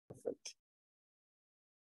Perfect.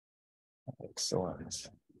 Excellent.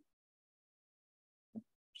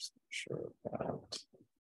 Just not sure about.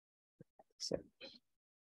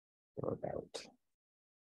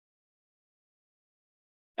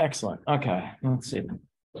 Excellent. Okay, let's see.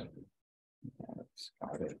 Got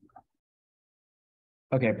it.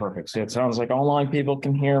 Okay, perfect. So it sounds like online people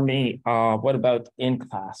can hear me. What about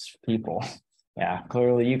in-class people? Yeah,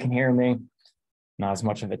 clearly you can hear me. Not as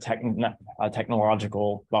much of a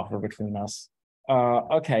technological buffer between us.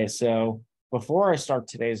 Okay, so before I start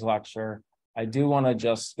today's lecture, I do want to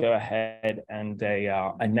just go ahead and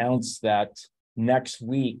announce that next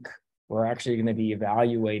week, we're actually going to be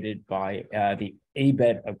evaluated by the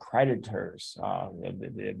ABET accreditors,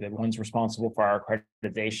 the ones responsible for our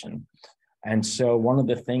accreditation. And so one of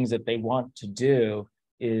the things that they want to do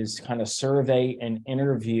is kind of survey and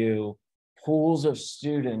interview pools of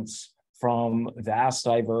students from vast,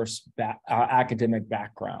 diverse academic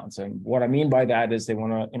backgrounds. And what I mean by that is they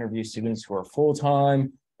want to interview students who are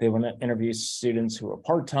full-time, they want to interview students who are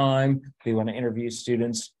part-time, they want to interview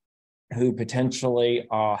students who potentially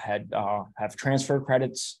have transfer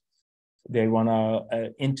credits. They want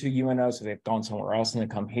to into UNO, so they've gone somewhere else and they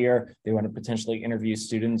come here. They want to potentially interview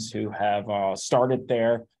students who have started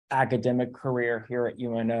their academic career here at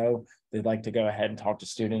UNO. They'd like to go ahead and talk to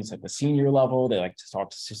students at the senior level. They like to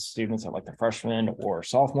talk to students at like the freshman or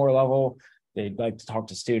sophomore level. They'd like to talk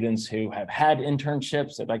to students who have had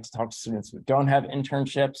internships. They'd like to talk to students who don't have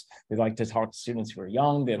internships. They'd like to talk to students who are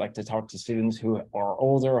young. They'd like to talk to students who are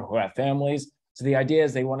older, who have families. So the idea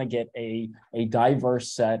is they want to get a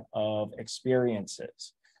diverse set of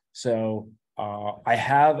experiences. So I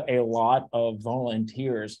have a lot of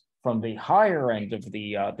volunteers from the higher end of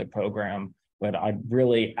the program, but I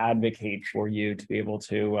really advocate for you to be able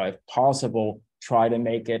to, if possible, try to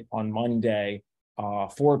make it on Monday,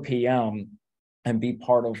 4 p.m. and be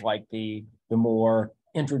part of like the more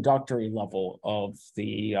introductory level of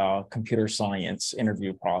the computer science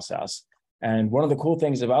interview process. And one of the cool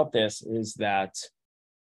things about this is that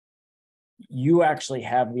you actually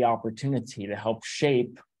have the opportunity to help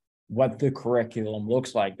shape what the curriculum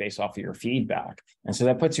looks like based off of your feedback. And so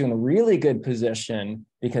that puts you in a really good position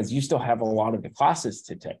because you still have a lot of the classes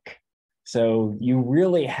to take. So you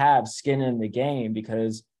really have skin in the game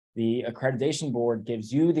because the accreditation board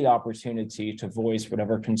gives you the opportunity to voice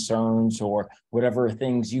whatever concerns or whatever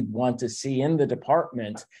things you want to see in the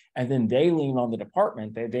department. And then they lean on the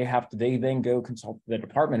department. They then go consult the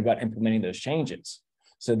department about implementing those changes.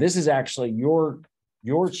 So this is actually your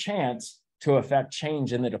chance to affect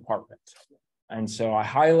change in the department. And so I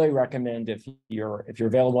highly recommend if you're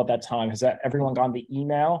available at that time, has that everyone gotten the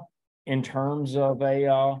email in terms of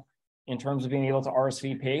being able to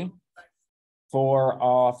RSVP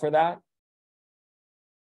for that?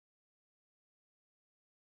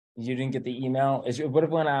 You didn't get the email? It would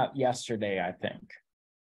have went out yesterday, I think.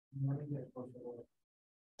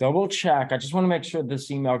 Double check. I just want to make sure this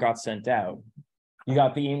email got sent out. You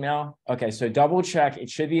got the email? Okay, so double check. It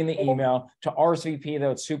should be in the email. To RSVP,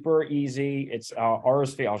 though, it's super easy. It's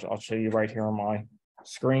RSVP. I'll show you right here on my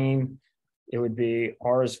screen. It would be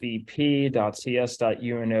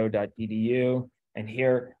rsvp.cs.uno.edu. And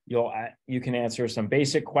here you can answer some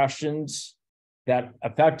basic questions that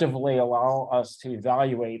effectively allow us to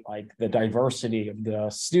evaluate like the diversity of the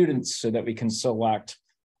students so that we can select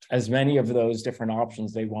as many of those different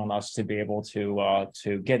options they want us to be able to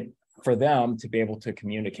get for them to be able to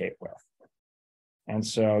communicate with. And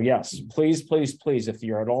so, yes, please, please, please, if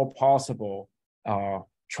you're at all possible,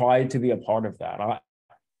 try to be a part of that.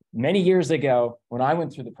 Many years ago, when I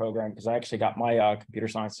went through the program, because I actually got my computer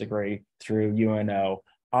science degree through UNO,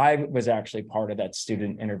 I was actually part of that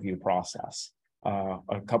student interview process a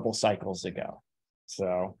couple cycles ago.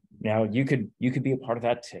 So now you could be a part of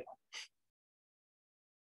that too.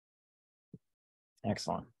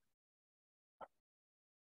 Excellent.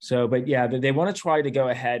 So, but yeah, they want to try to go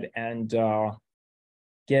ahead and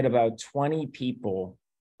get about 20 people,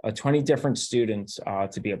 20 different students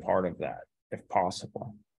to be a part of that, if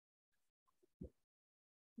possible.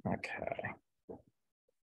 Okay.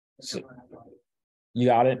 So, you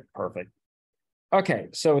got it? Perfect. Okay,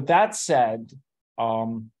 so with that said,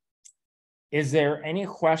 is there any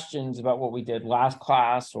questions about what we did last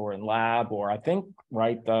class or in lab? Or I think,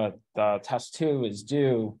 right, the test 2 is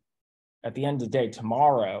due at the end of the day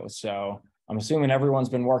tomorrow. So I'm assuming everyone's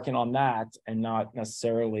been working on that and not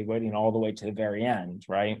necessarily waiting all the way to the very end,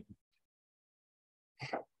 right?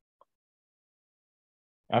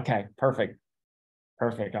 Okay, perfect.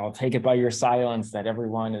 Perfect. I'll take it by your silence that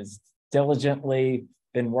everyone has diligently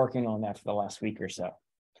been working on that for the last week or so.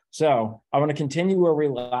 So I want to continue where we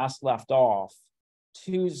last left off.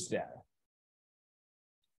 Tuesday.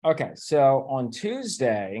 Okay, so on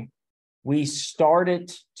Tuesday, we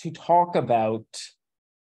started to talk about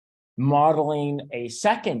modeling a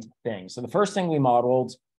second thing. So the first thing we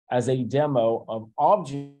modeled as a demo of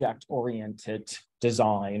object-oriented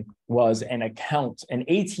design was an account, an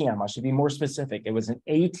ATM. I should be more specific. It was an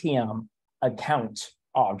ATM account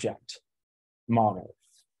object model,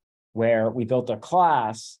 where we built a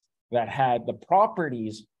class that had the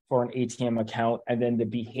properties for an ATM account and then the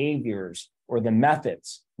behaviors or the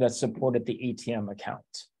methods that supported the ATM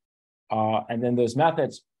account. And then those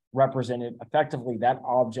methods represented effectively that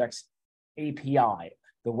object's API,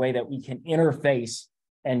 the way that we can interface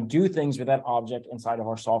and do things with that object inside of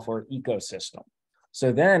our software ecosystem.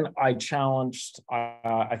 So then I challenged,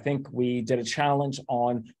 I think we did a challenge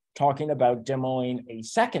on talking about demoing a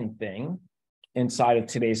second thing inside of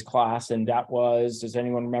today's class. And that was, does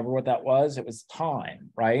anyone remember what that was? It was time,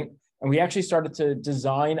 right? And we actually started to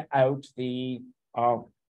design out the, I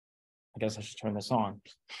guess I should turn this on.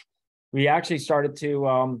 We actually started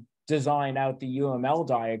to design out the UML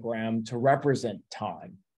diagram to represent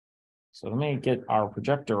time. So let me get our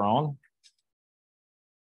projector on.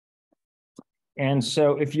 And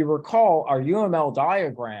so if you recall, our UML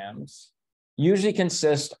diagrams usually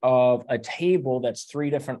consist of a table that's 3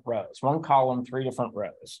 different rows, 1 column, 3 different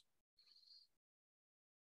rows.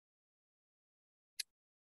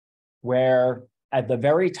 Where at the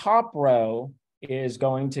very top row is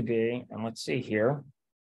going to be, and let's see here,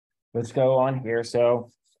 let's go on here.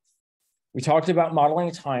 So we talked about modeling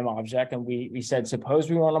a time object, and we said, suppose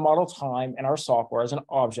we want to model time in our software as an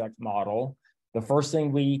object model. The first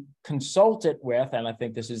thing we consulted with, and I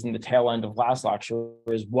think this is in the tail end of last lecture,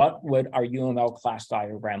 is what would our UML class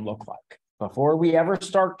diagram look like? Before we ever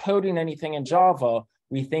start coding anything in Java,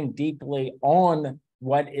 we think deeply on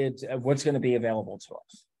what's going to be available to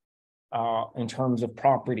us in terms of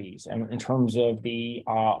properties and in terms of the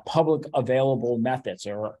public available methods,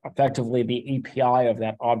 or effectively the API of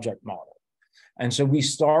that object model. And so we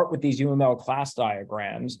start with these UML class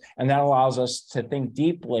diagrams, and that allows us to think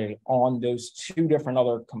deeply on those 2 different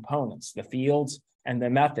other components, the fields and the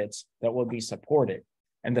methods that will be supported.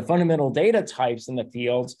 And the fundamental data types in the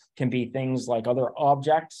fields can be things like other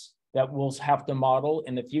objects that we'll have to model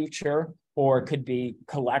in the future, or it could be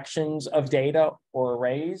collections of data or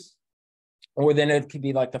arrays, or then it could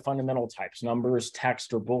be like the fundamental types, numbers,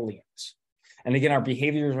 text, or Booleans. And again, our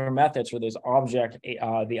behaviors or methods are those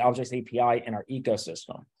the object's API in our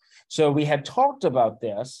ecosystem. So we had talked about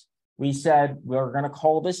this. We said we're going to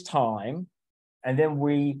call this time. And then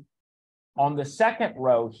we, on the second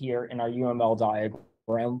row here in our UML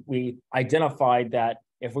diagram, we identified that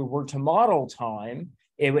if we were to model time,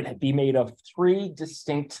 it would be made of 3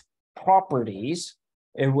 distinct properties.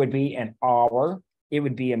 It would be an hour, it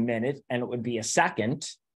would be a minute, and it would be a second.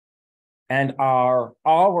 And our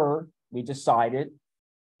hour, we decided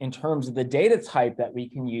in terms of the data type that we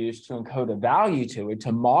can use to encode a value to it,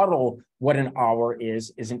 to model what an hour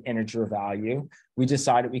is an integer value. We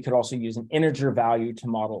decided we could also use an integer value to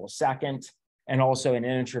model a second, and also an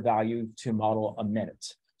integer value to model a minute.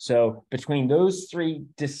 So between those 3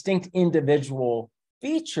 distinct individual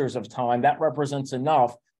features of time, that represents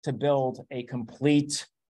enough to build a complete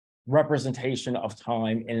representation of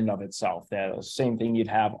time in and of itself. The same thing you'd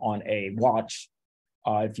have on a watch,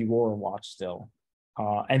 if you wore a watch still.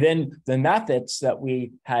 And then the methods that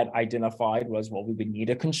we had identified was, well, we would need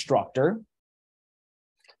a constructor.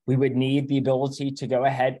 We would need the ability to go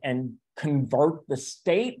ahead and convert the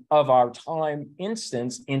state of our time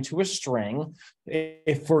instance into a string,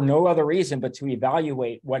 if for no other reason but to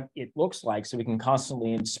evaluate what it looks like, so we can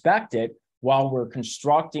constantly inspect it while we're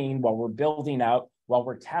constructing, while we're building out, while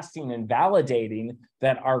we're testing and validating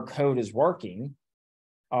that our code is working.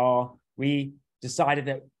 We decided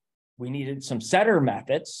that we needed some setter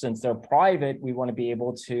methods. Since they're private, we want to be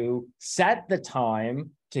able to set the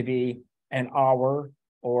time to be an hour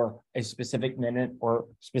or a specific minute or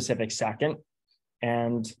specific second.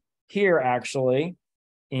 And here, actually,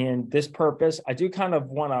 in this purpose, I do kind of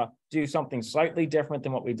want to do something slightly different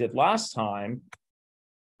than what we did last time.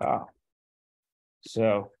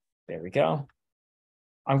 So there we go.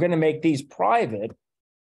 I'm going to make these private,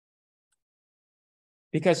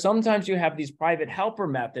 because sometimes you have these private helper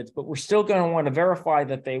methods, but we're still going to want to verify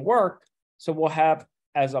that they work. So we'll have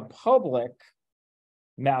as a public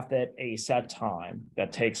method a set time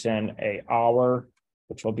that takes in an hour,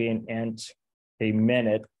 which will be an int, a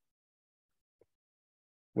minute,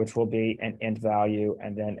 which will be an int value,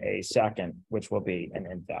 and then a second, which will be an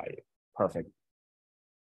int value. Perfect.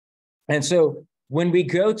 And so when we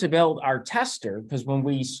go to build our tester, because when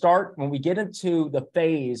we get into the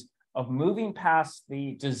phase of moving past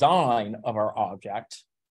the design of our object,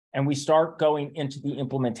 and we start going into the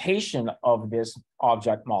implementation of this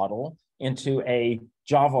object model into a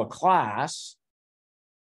Java class,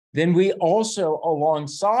 then we also,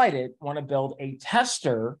 alongside it, want to build a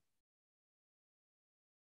tester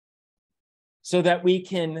so that we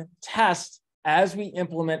can test as we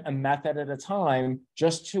implement a method at a time,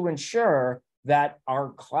 just to ensure that our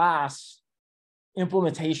class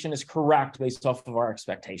implementation is correct based off of our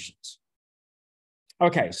expectations.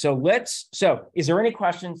 Okay, so is there any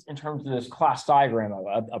questions in terms of this class diagram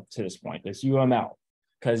up to this point, this UML?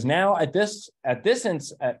 Because now at this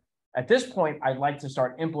point, I'd like to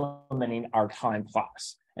start implementing our time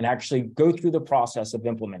class and actually go through the process of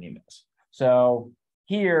implementing this. So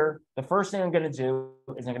here, the first thing I'm going to do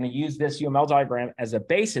is I'm going to use this UML diagram as a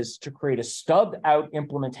basis to create a stubbed out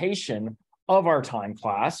implementation of our time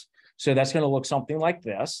class. So that's going to look something like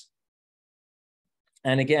this.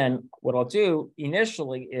 And again, what I'll do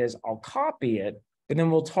initially is I'll copy it, but then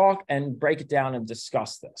we'll talk and break it down and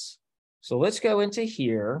discuss this. So let's go into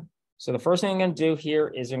here. So the first thing I'm going to do here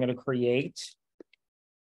is I'm going to create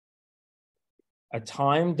a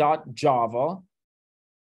time.java.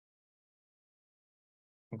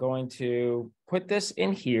 I'm going to put this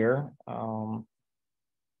in here.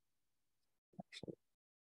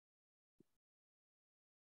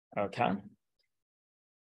 Okay.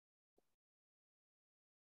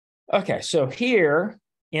 Okay, so here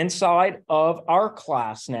inside of our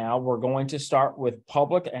class now, we're going to start with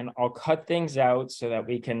public, and I'll cut things out so that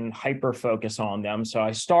we can hyper focus on them. So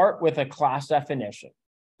I start with a class definition,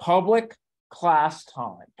 public class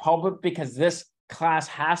time, public because this class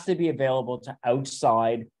has to be available to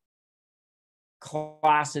outside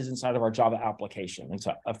classes inside of our Java application,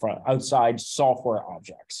 outside software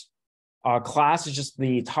objects. Class is just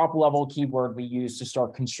the top level keyword we use to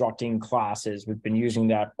start constructing classes. We've been using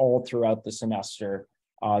that all throughout the semester.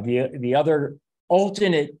 The other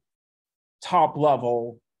alternate top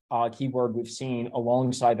level keyword we've seen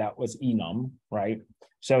alongside that was enum, right?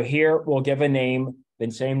 So here we'll give a name,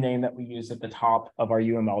 the same name that we use at the top of our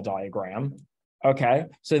UML diagram. Okay,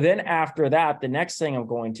 so then after that, the next thing I'm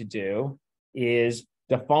going to do is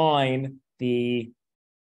define the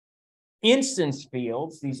instance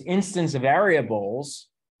fields, these instance variables,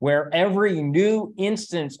 where every new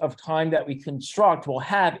instance of time that we construct will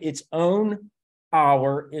have its own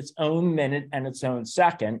hour, its own minute, and its own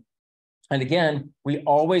second. And again, we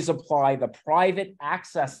always apply the private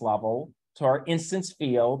access level to our instance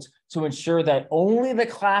fields to ensure that only the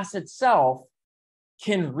class itself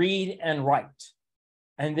can read and write.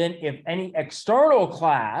 And then if any external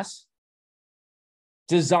class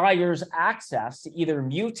desires access to either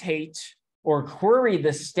mutate or query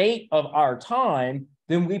the state of our time,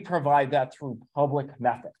 then we provide that through public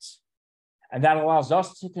methods. And that allows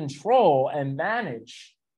us to control and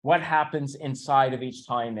manage what happens inside of each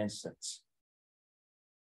time instance.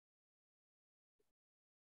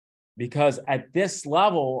 Because at this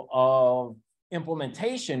level of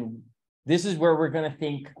implementation, this is where we're going to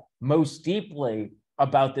think most deeply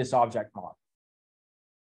about this object model.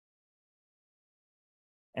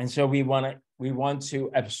 And so we want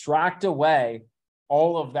to abstract away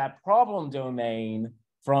all of that problem domain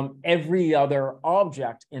from every other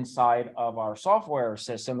object inside of our software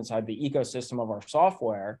system, inside the ecosystem of our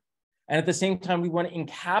software. And at the same time, we want to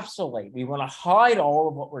encapsulate, we want to hide all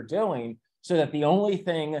of what we're doing so that the only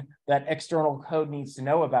thing that external code needs to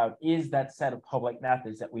know about is that set of public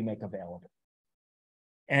methods that we make available.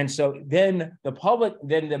 And so then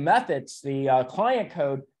the methods, the client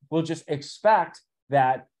code will just expect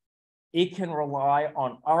that it can rely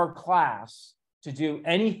on our class to do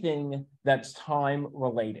anything that's time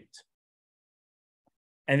related.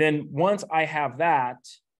 And then once I have that,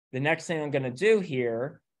 the next thing I'm going to do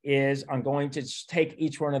here is I'm going to take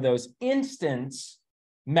each one of those instance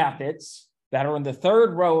methods that are in the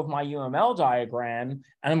third row of my UML diagram,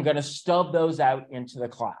 and I'm going to stub those out into the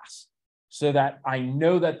class so that I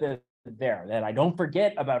know that they're there, that I don't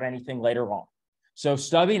forget about anything later on. So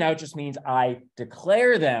stubbing out just means I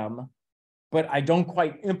declare them, but I don't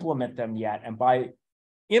quite implement them yet. And by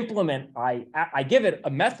implement, I give it a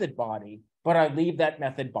method body, but I leave that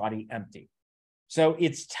method body empty. So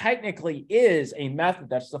it's technically is a method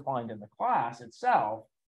that's defined in the class itself.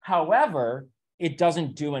 However, it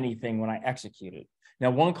doesn't do anything when I execute it.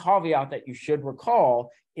 Now, one caveat that you should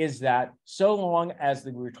recall is that so long as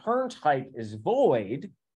the return type is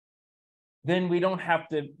void, then we don't have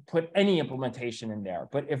to put any implementation in there.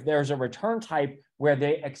 But if there's a return type where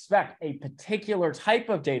they expect a particular type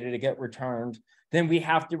of data to get returned, then we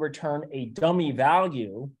have to return a dummy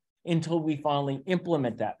value until we finally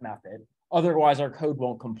implement that method. Otherwise, our code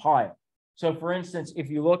won't compile. So for instance, if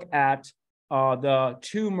you look at the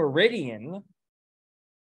toMerdiam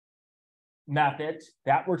method,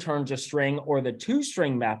 that returns a string, or the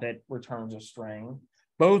toString method returns a string.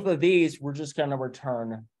 Both of these, we're just going to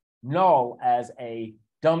return null as a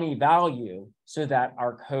dummy value so that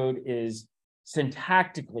our code is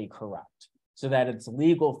syntactically correct, so that it's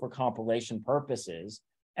legal for compilation purposes.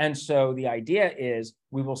 And so the idea is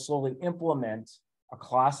we will slowly implement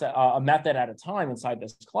a method at a time inside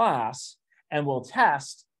this class, and we'll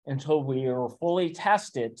test until we are fully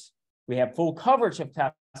tested. We have full coverage of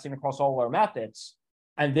testing across all our methods,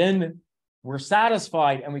 and then we're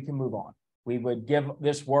satisfied and we can move on. We would give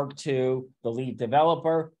this work to the lead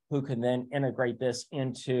developer, who can then integrate this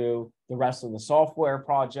into the rest of the software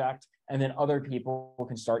project, and then other people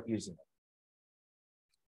can start using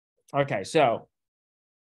it. Okay, so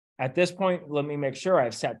at this point, let me make sure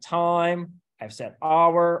I've set time, I've set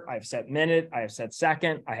hour, I've set minute, I have set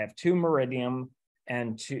second, I have toMerdiam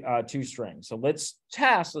and toString. So let's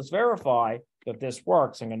test, let's verify that this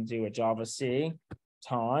works. I'm going to do a Java C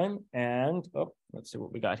time, and let's see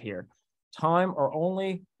what we got here. Time or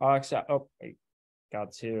only except, wait,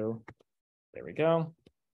 got to, there we go.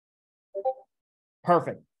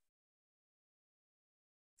 Perfect.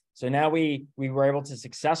 So now we were able to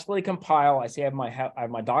successfully compile. I see I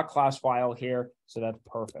have my .class file here, so that's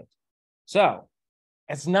perfect. So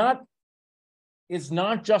it's not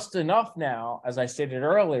just enough now, as I stated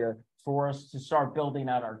earlier, for us to start building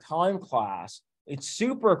out our time class. It's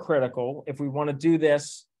super critical if we want to do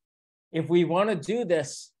this. If we want to do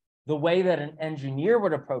this the way that an engineer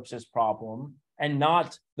would approach this problem, and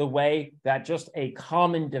not the way that just a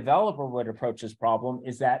common developer would approach this problem,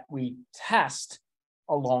 is that we test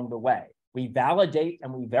along the way. We validate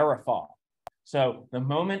and we verify. So the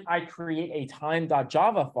moment I create a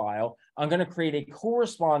time.java file, I'm going to create a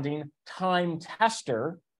corresponding time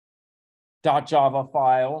tester.java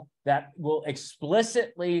file that will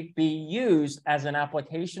explicitly be used as an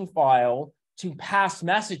application file to pass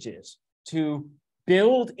messages, to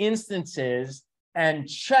build instances and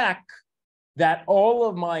check that all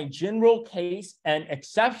of my general case and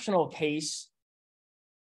exceptional case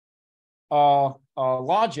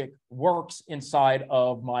logic works inside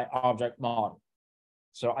of my object model.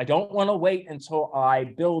 So I don't want to wait until I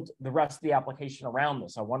build the rest of the application around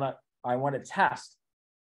this. I want to test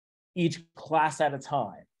each class at a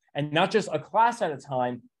time, and not just a class at a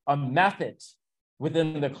time, a method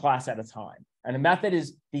within the class at a time. And a method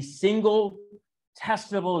is the single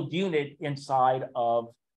testable unit inside of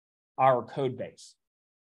our code base.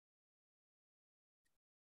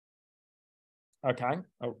 Okay.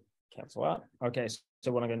 Oh, cancel out. Okay.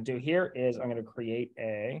 So what I'm going to do here is I'm going to create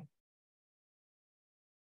a.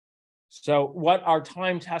 So what our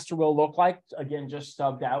time tester will look like, again, just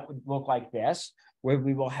stubbed out, would look like this, where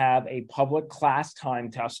we will have a public class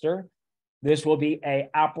time tester. This will be an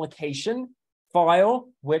application file,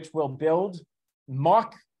 which will build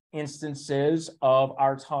mock instances of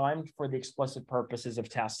our time for the explicit purposes of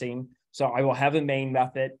testing. So I will have a main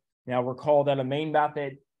method. Now recall that a main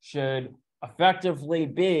method should effectively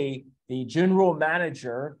be the general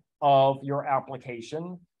manager of your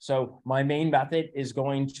application. So my main method is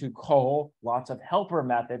going to call lots of helper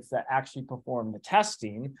methods that actually perform the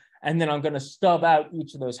testing. And then I'm going to stub out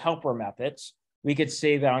each of those helper methods. We could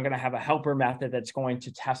say that I'm going to have a helper method that's going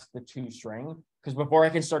to test the toString, because before I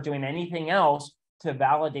can start doing anything else to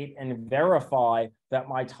validate and verify that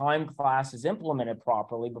my time class is implemented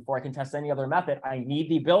properly, before I can test any other method, I need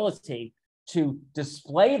the ability to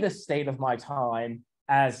display the state of my time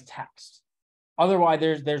as text.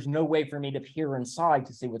 Otherwise, there's no way for me to peer inside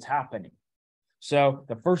to see what's happening. So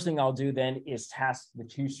the first thing I'll do then is test the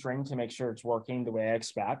toString to make sure it's working the way I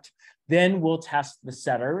expect. Then we'll test the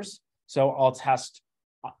setters. So I'll test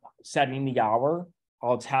setting the hour.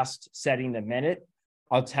 I'll test setting the minute.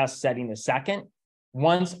 I'll test setting the second.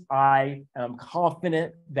 Once I am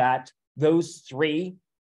confident that those three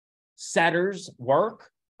setters work,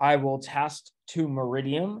 I will test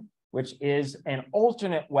toMerdiam, which is an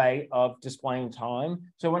alternate way of displaying time.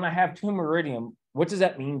 So when I have toMerdiam, what does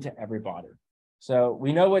that mean to everybody? So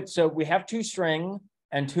we know it. So we have toString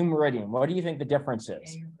and toMerdiam. What do you think the difference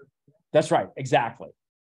is? That's right, exactly.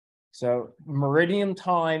 So meridian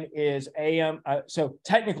time is AM. So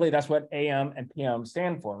technically that's what AM and PM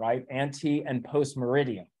stand for, right? Ante and post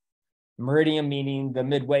meridian. Meridian meaning the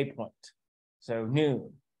midway point. So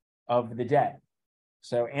noon of the day.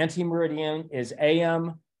 So ante meridian is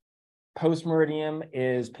AM, post meridian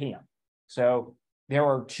is PM. So there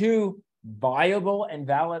are two viable and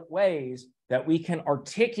valid ways that we can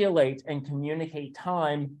articulate and communicate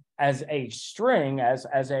time as a string, as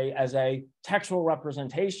a textual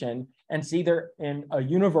representation, and it's either in a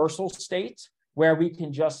universal state where we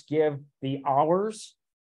can just give the hours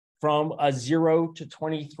from a 0 to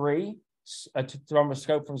 23, from a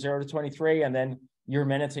scope from 0 to 23, and then your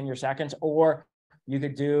minutes and your seconds, or you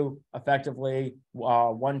could do effectively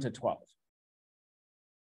 1 to 12.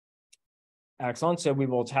 Excellent. So we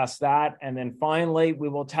will test that. And then finally, we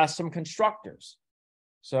will test some constructors.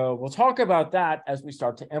 So we'll talk about that as we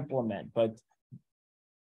start to implement. But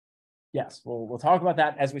yes, we'll talk about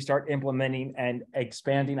that as we start implementing and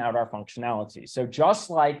expanding out our functionality. So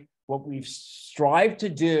just like what we've strived to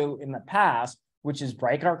do in the past, which is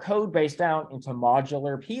break our code base down into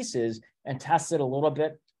modular pieces and test it a little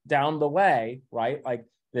bit down the way, right? Like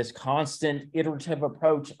this constant iterative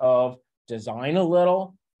approach of design a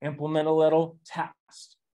little, implement a little,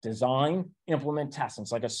 test, design, implement, test. And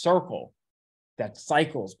it's like a circle that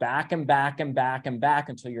cycles back and back and back and back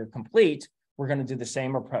until you're complete. We're going to do the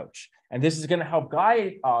same approach. And this is going to help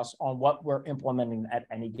guide us on what we're implementing at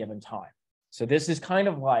any given time. So this is kind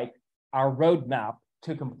of like our roadmap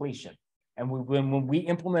to completion. And when we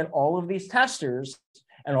implement all of these testers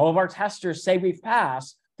and all of our testers say we've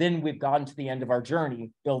passed, then we've gotten to the end of our journey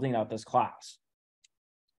building out this class.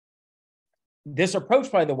 This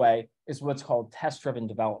approach, by the way, is what's called test-driven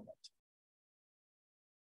development.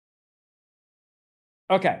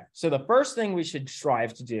 Okay, so the first thing we should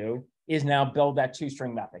strive to do is now build that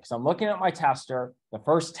toString method. So I'm looking at my tester. The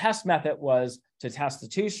first test method was to test the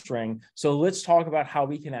toString. So let's talk about how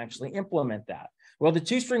we can actually implement that. Well, the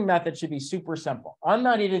toString method should be super simple. I'm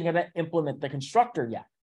not even going to implement the constructor yet.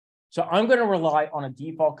 So I'm going to rely on a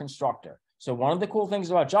default constructor. So one of the cool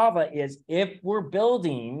things about Java is if we're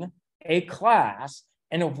building a class,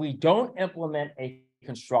 and if we don't implement a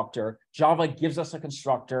constructor, Java gives us a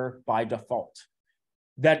constructor by default.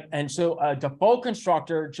 So a default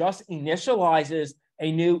constructor just initializes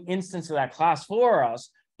a new instance of that class for us,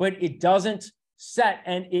 but it doesn't set,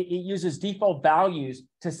 and it uses default values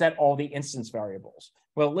to set all the instance variables.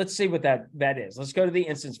 Well, let's see what that is. Let's go to the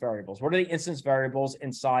instance variables. What are the instance variables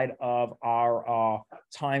inside of our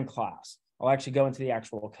time class? I'll actually go into the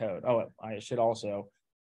actual code. Oh, I should also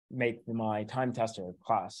make my time tester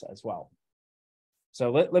class as well.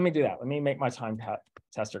 So let me do that. Let me make my time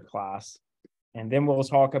tester class, and then we'll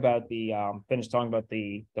talk about the finish talking about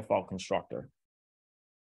the default constructor.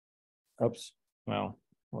 Oops. Well,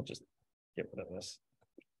 we'll just get rid of this.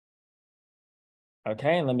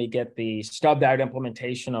 Okay, and let me get the stubbed out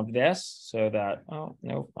implementation of this so that, oh,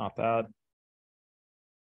 no, not that.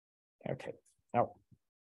 Okay, no.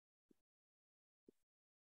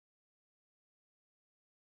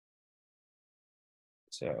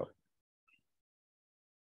 So,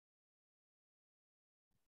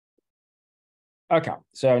 okay,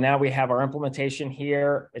 so now we have our implementation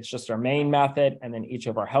here. It's just our main method and then each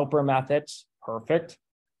of our helper methods. Perfect.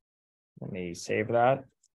 Let me save that.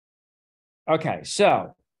 Okay,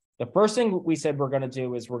 so the first thing we said we're going to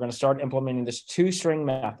do is we're going to start implementing this toString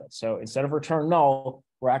method. So instead of return null,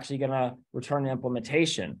 we're actually going to return an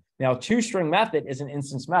implementation. Now, toString method is an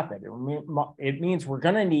instance method. It means we're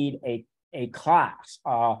going to need a class,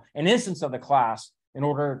 an instance of the class in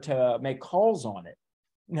order to make calls on it.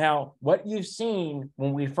 Now, what you've seen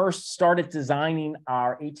when we first started designing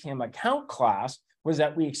our ATM account class was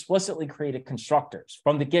that we explicitly created constructors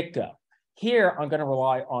from the get-go. Here, I'm going to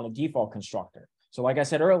rely on a default constructor. So like I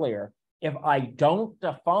said earlier, if I don't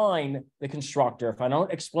define the constructor, if I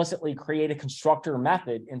don't explicitly create a constructor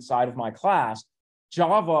method inside of my class,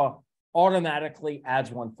 Java automatically adds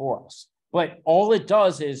one for us. But all it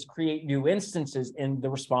does is create new instances in the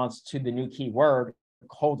response to the new keyword,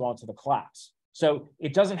 hold on to the class. So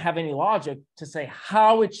it doesn't have any logic to say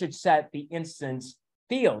how it should set the instance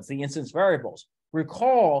fields, the instance variables.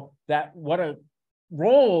 Recall that what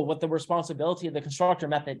the responsibility of the constructor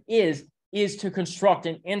method is to construct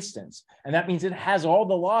an instance. And that means it has all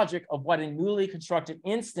the logic of what a newly constructed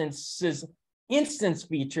instance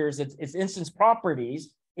features, its instance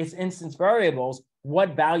properties, its instance variables,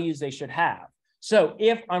 what values they should have. So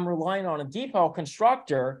if I'm relying on a default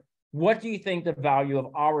constructor, what do you think the value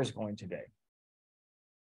of hour is going to be?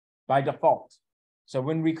 By default. So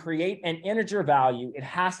when we create an integer value, it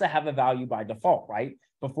has to have a value by default, right?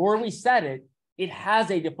 Before we set it, it has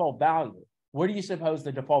a default value. What do you suppose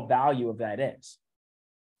the default value of that is?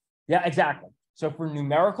 Yeah, exactly. So for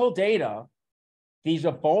numerical data, the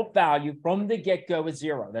default value from the get-go is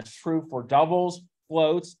 0. That's true for doubles,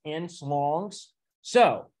 floats, ints, longs.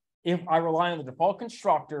 So if I rely on the default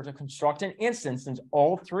constructor to construct an instance, since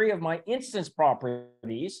all three of my instance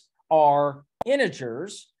properties are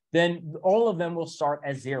integers, then all of them will start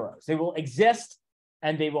as zeros. They will exist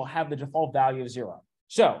and they will have the default value of 0.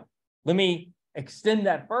 So let me extend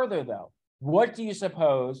that further though. What do you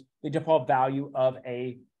suppose the default value of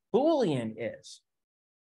a Boolean is?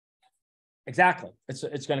 Exactly,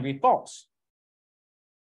 it's going to be false.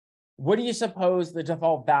 What do you suppose the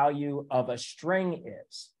default value of a string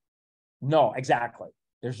is? No, exactly.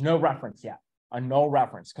 There's no reference yet, a null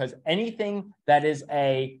reference, because anything that is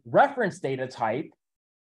a reference data type,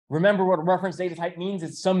 remember what a reference data type means,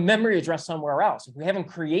 it's some memory address somewhere else. If we haven't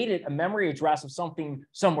created a memory address of something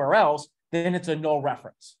somewhere else, then it's a null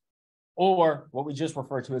reference, or what we just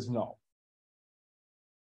refer to as null.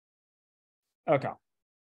 Okay.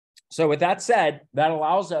 So with that said, that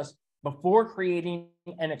allows us, before creating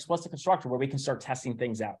an explicit constructor, where we can start testing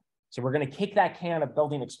things out. So we're going to kick that can of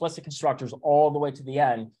building explicit constructors all the way to the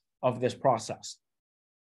end of this process.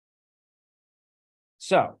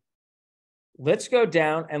 So let's go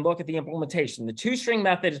down and look at the implementation. The toString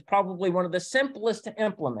method is probably one of the simplest to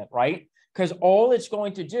implement, right? Because all it's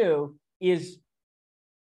going to do is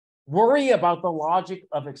worry about the logic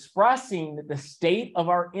of expressing the state of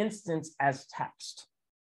our instance as text.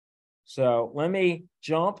 So let me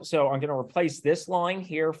jump. So I'm going to replace this line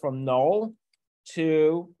here from null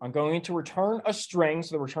to, I'm going to return a string.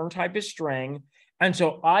 So the return type is string. And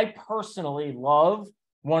so I personally love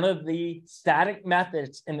one of the static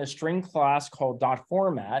methods in the string class called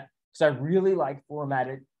 .format, because I really like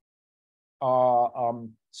formatted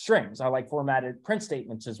strings. I like formatted print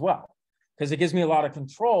statements as well, because it gives me a lot of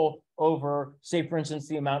control over, say, for instance,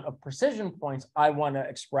 the amount of precision points I want to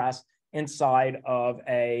express inside of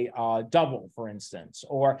a double, for instance,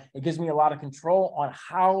 or it gives me a lot of control on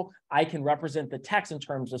how I can represent the text in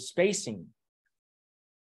terms of spacing.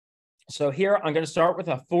 So here I'm going to start with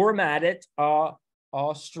a formatted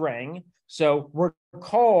string. So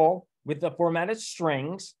recall with the formatted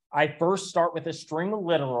strings, I first start with a string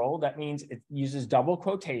literal. That means it uses double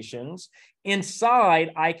quotations.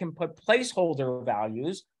 Inside, I can put placeholder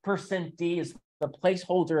values. %d is the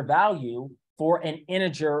placeholder value for an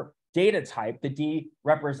integer data type. The D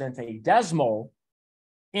represents a decimal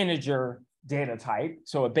integer data type.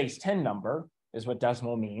 So a base 10 number is what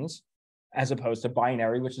decimal means, as opposed to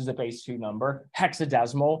binary, which is a base 2 number,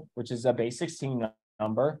 hexadecimal, which is a base 16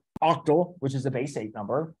 number, octal, which is a base 8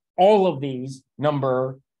 number. All of these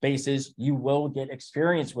number bases you will get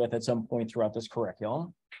experience with at some point throughout this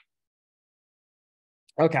curriculum.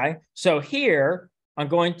 Okay, so here I'm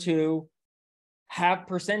going to have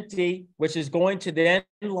 %d, which is going to then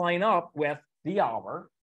line up with the hour.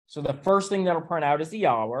 So the first thing that'll print out is the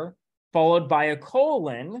hour, followed by a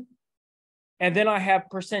colon. And then I have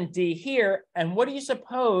 %d here. And what do you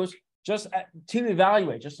suppose, just to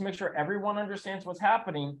evaluate, just to make sure everyone understands what's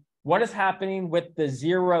happening, what is happening with the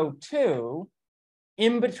 0, 2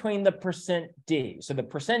 in between the %d? So the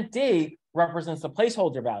 %d represents the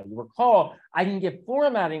placeholder value. Recall, I can give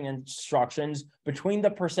formatting instructions between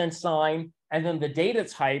the % and then the data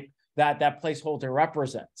type that that placeholder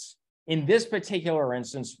represents. In this particular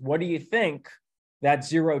instance, what do you think that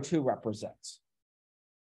 0, 2 represents?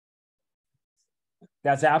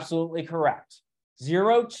 That's absolutely correct.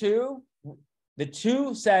 0, 2, the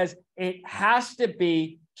 2 says it has to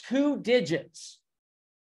be 2 digits.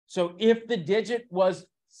 So if the digit was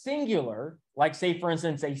singular, like say, for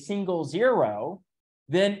instance, a single 0,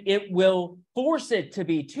 then it will force it to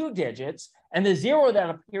be 2 digits. And the 0 that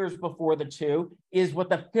appears before the 2 is what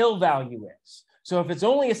the fill value is. So if it's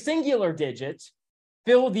only a singular digit,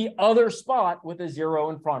 fill the other spot with a 0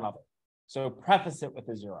 in front of it. So preface it with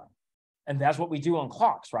a 0. And that's what we do on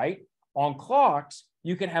clocks, right? On clocks,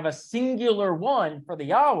 you can have a singular 1 for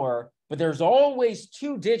the hour, but there's always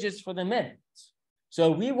 2 digits for the minutes.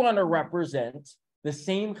 So we want to represent the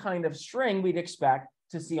same kind of string we'd expect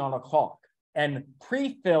to see on a clock and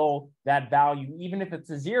pre-fill that value, even if it's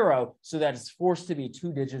a 0, so that it's forced to be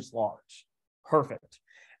 2 digits large. Perfect.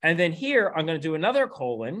 And then here, I'm going to do another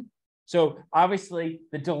colon. So obviously,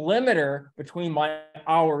 the delimiter between my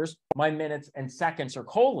hours, my minutes, and seconds are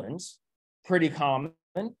colons, pretty common.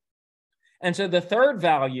 And so the third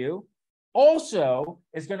value also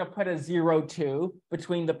is going to put a 0, 2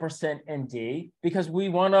 between the % and d, because we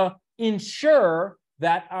want to ensure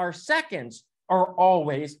that our seconds are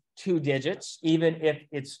always 2 digits, even if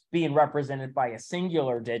it's being represented by a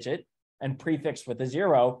singular digit and prefixed with a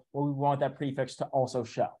 0, well, we want that prefix to also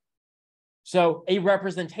show. So a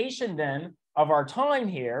representation then of our time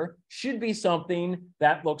here should be something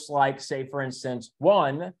that looks like, say, for instance,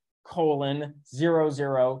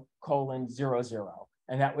 1:00:00:00:00.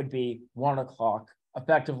 And that would be 1 o'clock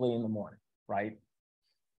effectively in the morning, right?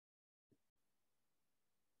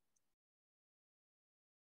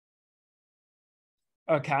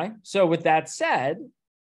 Okay, so with that said,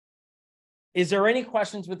 is there any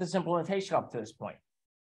questions with this implementation up to this point?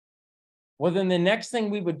 Well, then the next thing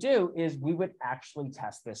we would do is we would actually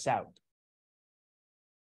test this out.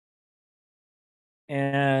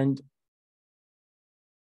 And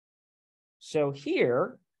so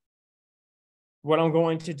here, what I'm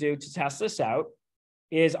going to do to test this out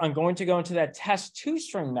is I'm going to go into that test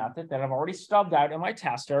toString method that I've already stubbed out in my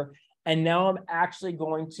tester. And now I'm actually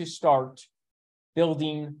going to start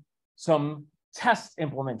building some test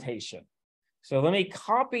implementation. So let me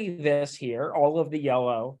copy this here. All of the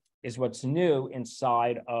yellow is what's new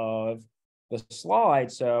inside of the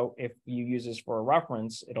slide. So if you use this for a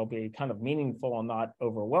reference, it'll be kind of meaningful and not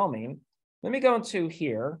overwhelming. Let me go into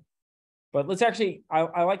here, but let's actually,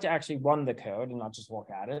 I like to actually run the code and not just look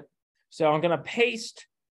at it. So I'm going to paste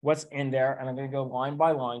what's in there, and I'm going to go line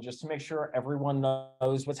by line just to make sure everyone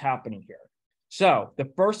knows what's happening here. So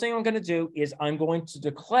the first thing I'm going to do is I'm going to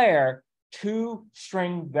declare two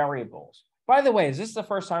string variables. By the way, is this the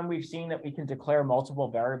first time we've seen that we can declare multiple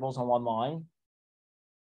variables on one line?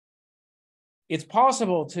 It's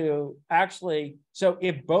possible to actually, so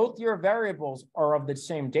if both your variables are of the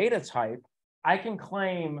same data type, I can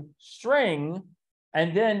claim string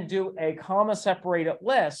and then do a comma separated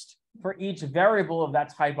list for each variable of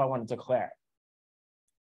that type I want to declare.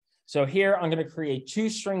 So here I'm going to create two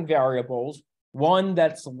string variables, one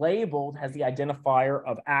that's labeled has the identifier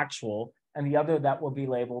of actual, and the other that will be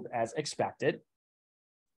labeled as expected.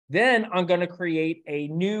 Then I'm going to create a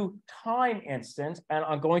new time instance, and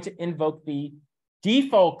I'm going to invoke the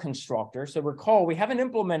default constructor. So recall, we haven't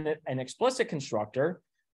implemented an explicit constructor,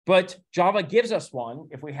 but Java gives us one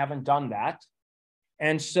if we haven't done that.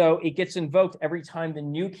 And so it gets invoked every time the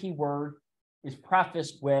new keyword is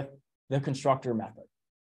prefaced with the constructor method.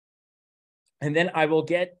 And then I will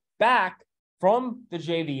get back from the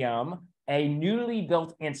JVM a newly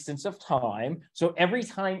built instance of time. So every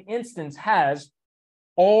time instance has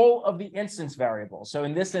all of the instance variables. So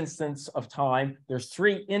in this instance of time, there's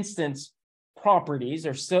three instance properties.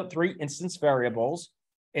 There's still three instance variables.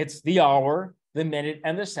 It's the hour, the minute,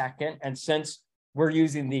 and the second. And since we're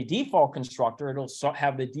using the default constructor, it'll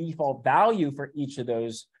have the default value for each of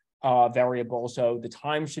those variables. So the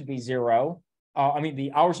time should be 0.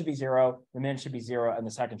 The hour should be 0, the minute should be 0, and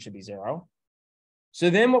the second should be 0. So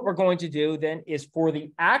then what we're going to do then is for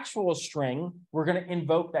the actual string, we're going to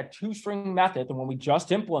invoke that toString method, the one we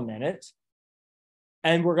just implemented,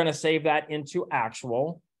 and we're going to save that into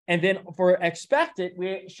actual. And then for expected,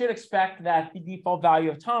 we should expect that the default value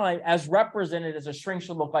of time as represented as a string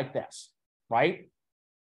should look like this, right?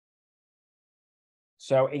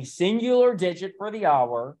 So a singular digit for the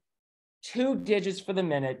hour, 2 digits for the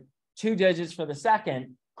minute, 2 digits for the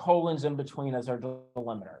second, colons in between as our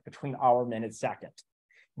delimiter, between hour, minute, second.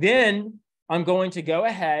 Then I'm going to go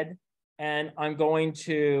ahead and I'm going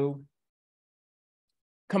to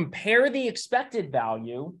compare the expected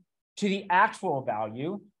value to the actual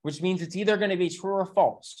value, which means it's either going to be true or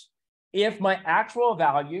false. If my actual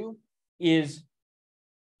value is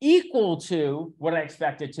equal to what I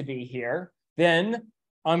expect it to be here, then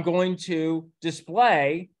I'm going to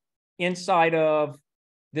display inside of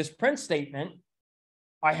this print statement,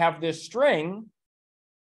 I have this string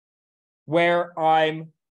where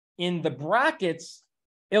I'm in the brackets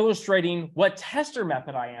illustrating what tester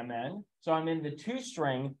method I am in. So I'm in the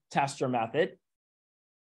toString tester method.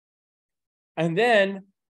 And then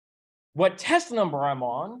what test number I'm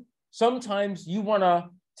on. Sometimes you want to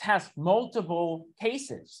test multiple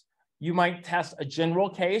cases. You might test a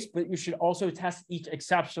general case, but you should also test each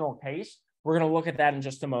exceptional case. We're going to look at that in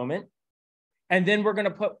just a moment. And then we're going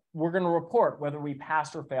to report whether we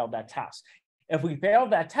passed or failed that test. If we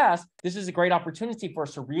failed that test, this is a great opportunity for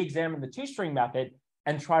us to re-examine the toString method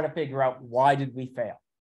and try to figure out why did we fail.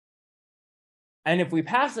 And if we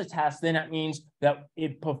pass the test, then that means that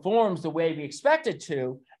it performs the way we expect it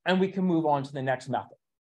to, and we can move on to the next method.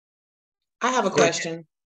 I have a question.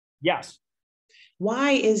 Yes.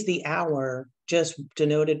 Why is the hour just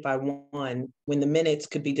denoted by 1 when the minutes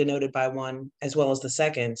could be denoted by 1 as well as the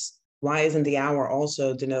seconds? Why isn't the hour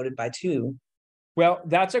also denoted by 2? Well,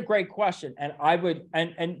 that's a great question. And I would,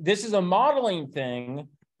 and this is a modeling thing,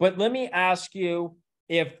 but let me ask you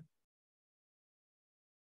if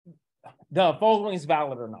the following is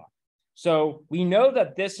valid or not. So we know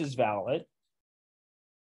that this is valid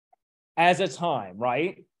as a time,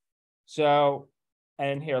 right? So,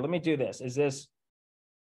 and here, let me do this. Is this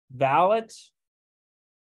valid?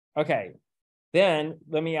 Okay, then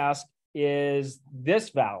let me ask, is this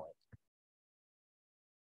valid?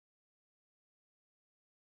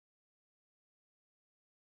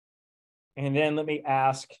 And then let me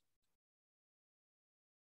ask,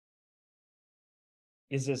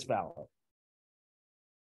 is this valid?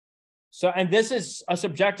 So, and this is a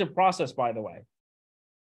subjective process, by the way.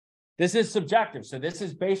 This is subjective. So this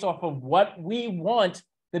is based off of what we want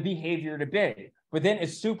the behavior to be. But then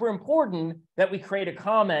it's super important that we create a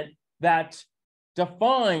comment that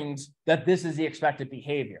defines that this is the expected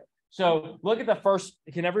behavior. So look at the first,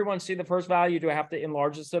 can everyone see the first value? Do I have to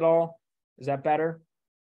enlarge this at all? Is that better?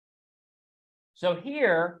 So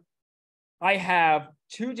here I have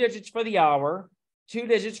 2 digits for the hour, 2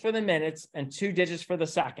 digits for the minutes, and 2 digits for the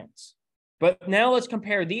seconds. But now let's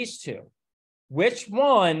compare these two. Which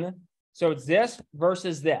one? So it's this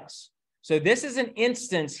versus this. So this is an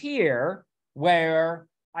instance here where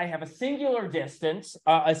I have a singular distance,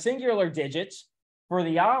 a singular digit for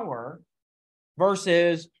the hour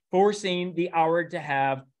versus forcing the hour to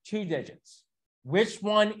have 2 digits. Which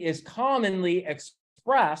one is commonly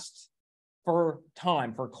expressed for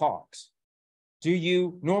time, for clocks? Do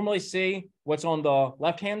you normally see what's on the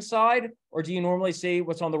left-hand side, or do you normally see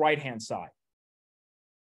what's on the right-hand side?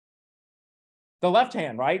 The left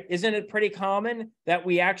hand, right? Isn't it pretty common that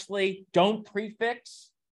we actually don't prefix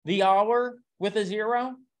the hour with a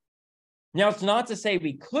 0? Now, it's not to say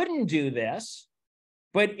we couldn't do this,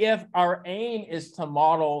 but if our aim is to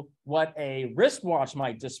model what a wristwatch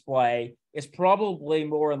might display, it's probably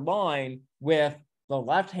more in line with the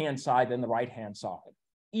left-hand side than the right-hand side.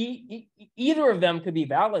 Either of them could be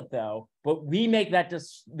valid, though, but we make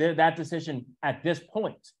that decision at this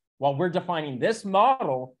point. While we're defining this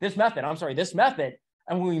method,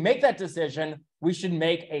 and when we make that decision, we should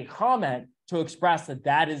make a comment to express that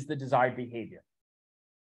that is the desired behavior.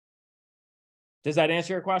 Does that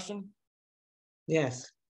answer your question?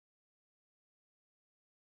 Yes.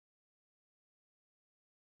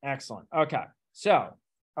 Excellent. Okay. So,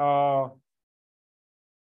 and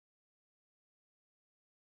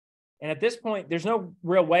at this point, there's no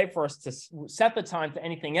real way for us to set the time to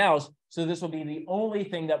anything else. So this will be the only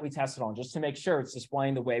thing that we tested on, just to make sure it's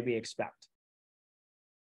displaying the way we expect.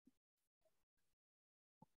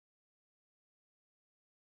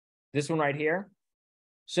 This one right here.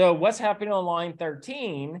 So what's happening on line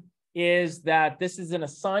 13 is that this is an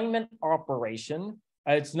assignment operation.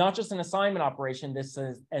 It's not just an assignment operation. This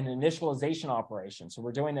is an initialization operation. So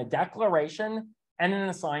we're doing a declaration and an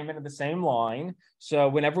assignment of the same line. So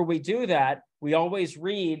whenever we do that, we always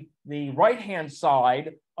read the right-hand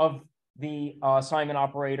side of the assignment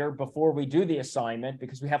operator before we do the assignment,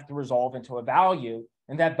 because we have to resolve into a value,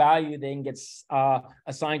 and that value then gets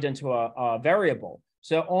assigned into a variable.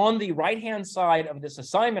 So on the right-hand side of this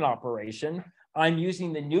assignment operation, I'm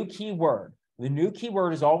using the new keyword. The new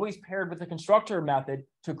keyword is always paired with the constructor method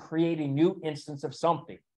to create a new instance of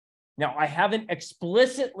something. Now, I haven't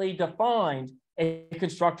explicitly defined a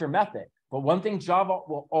constructor method, but one thing Java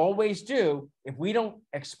will always do, if we don't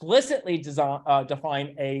explicitly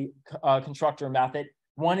define a constructor method,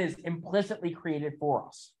 one is implicitly created for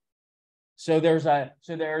us. So there's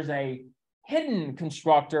a hidden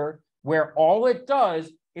constructor where all it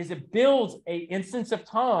does is it builds an instance of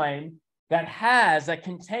time that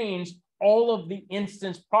contains all of the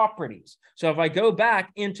instance properties. So if I go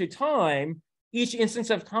back into time, each instance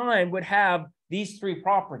of time would have these 3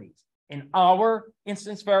 properties: an hour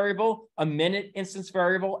instance variable, a minute instance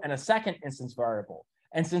variable, and a second instance variable.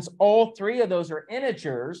 And since all 3 of those are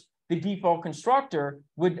integers, the default constructor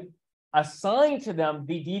would assign to them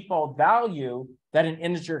the default value that an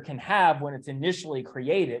integer can have when it's initially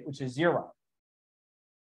created, which is 0.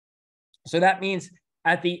 So that means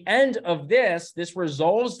at the end of this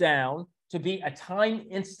resolves down to be a time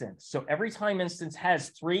instance. So every time instance has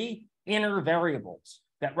 3 inner variables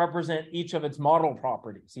that represent each of its model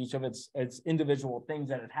properties, each of its individual things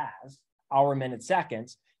that it has, hour, minute,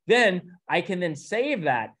 seconds. Then I can then save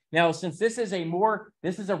that. Now, since this is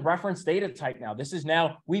a reference data type now,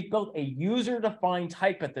 we've built a user-defined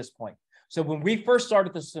type at this point. So when we first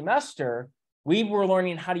started the semester, we were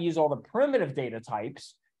learning how to use all the primitive data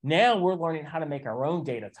types. Now we're learning how to make our own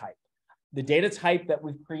data type. The data type that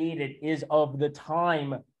we've created is of the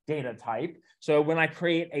time data type. So when I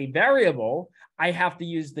create a variable, I have to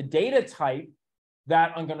use the data type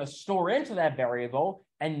that I'm going to store into that variable.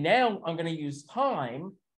 And now I'm going to use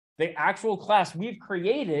time, the actual class we've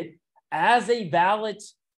created, as a valid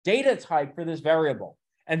data type for this variable.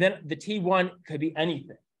 And then the T1 could be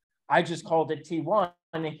anything. I just called it T1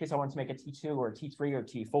 in case I want to make a T2 or a T3 or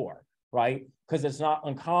T4, right? Because it's not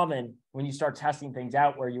uncommon when you start testing things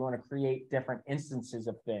out where you want to create different instances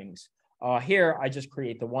of things. Here, I just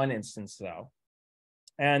create the one instance though.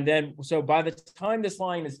 And then, so by the time this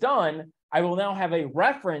line is done, I will now have a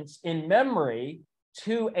reference in memory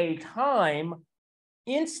to a time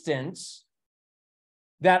instance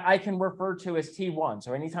that I can refer to as T1.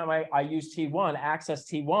 So anytime I use T1, access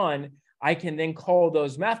T1, I can then call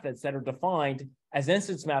those methods that are defined as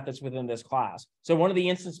instance methods within this class. So one of the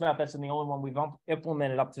instance methods, and the only one we've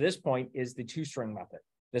implemented up to this point, is the toString method,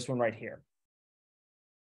 this one right here.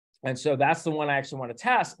 And so that's the one I actually want to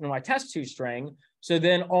test. And when I test toString, so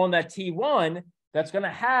then on that T1, that's going to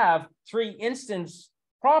have 3 instance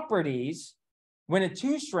properties. When it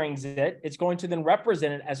toStrings it, it's going to then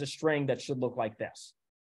represent it as a string that should look like this.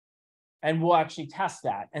 And we'll actually test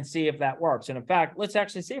that and see if that works. And in fact, let's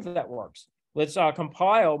actually see if that works. Let's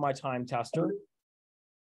compile my time tester,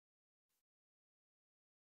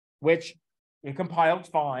 which it compiled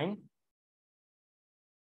fine.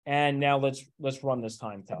 And now let's run this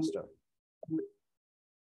time tester.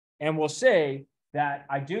 And we'll see that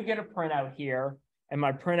I do get a printout here, and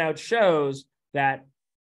my printout shows that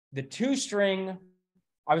the toString,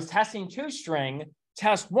 I was testing toString,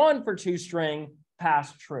 test 1 for toString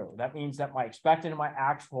passed true. That means that my expected and my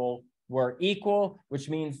actual were equal, which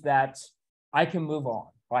means that I can move on,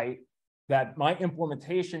 right? That my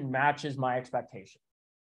implementation matches my expectation.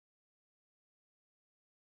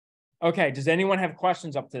 Okay, does anyone have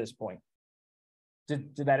questions up to this point?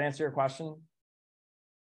 Did that answer your question?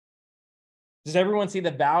 Does everyone see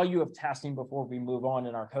the value of testing before we move on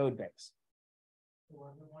in our code base?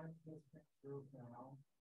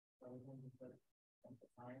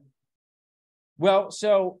 Well,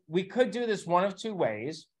 so we could do this one of 2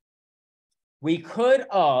 ways. We could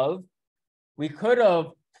have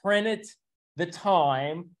printed the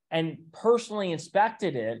time and personally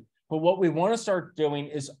inspected it, but what we want to start doing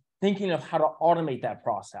is thinking of how to automate that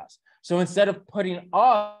process. So instead of putting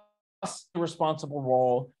us the responsible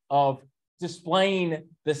role of displaying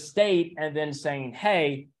the state and then saying,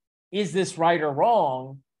 hey, is this right or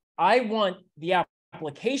wrong? I want the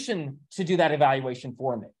application to do that evaluation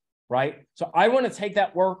for me, right? So I want to take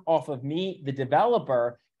that work off of me, the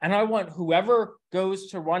developer, and I want whoever goes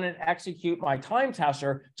to run and execute my time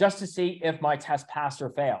tester just to see if my test passed or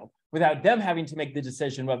failed, without them having to make the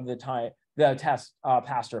decision whether the test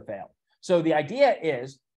passed or failed. So the idea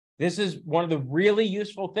is, this is one of the really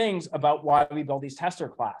useful things about why we build these tester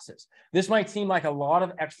classes. This might seem like a lot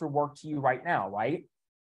of extra work to you right now, right?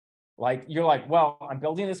 Like you're like, well, I'm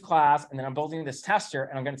building this class and then I'm building this tester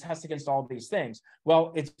and I'm going to test against all these things.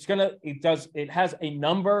 Well, it has a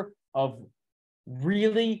number of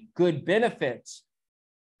really good benefits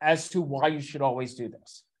as to why you should always do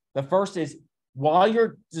this. The first is, while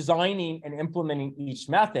you're designing and implementing each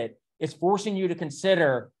method, it's forcing you to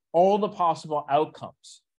consider all the possible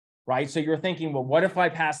outcomes, right? So you're thinking, well, what if I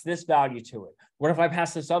pass this value to it? What if I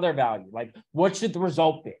pass this other value? Like, what should the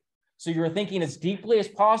result be? So you're thinking as deeply as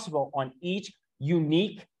possible on each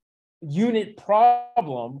unique unit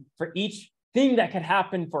problem for each thing that could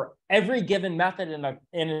happen for every given method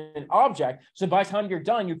in an object. So by the time you're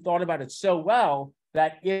done, you've thought about it so well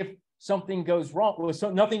that if something goes wrong, well, so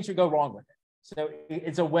nothing should go wrong with it. So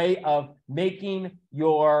it's a way of making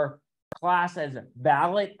your class as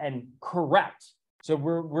valid and correct. So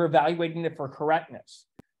we're evaluating it for correctness.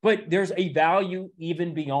 But there's a value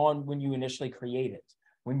even beyond when you initially create it.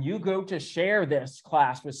 When you go to share this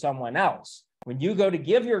class with someone else, when you go to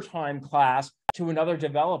give your time class to another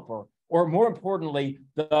developer, or more importantly,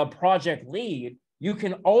 the project lead, you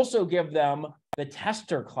can also give them the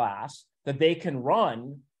tester class that they can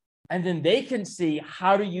run, and then they can see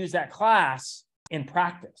how to use that class in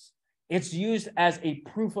practice. It's used as a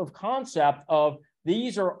proof of concept of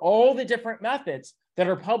these are all the different methods that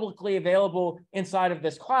are publicly available inside of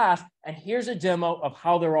this class, and here's a demo of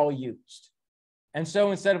how they're all used. And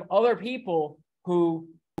so instead of other people who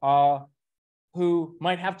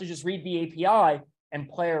might have to just read the API and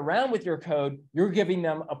play around with your code, you're giving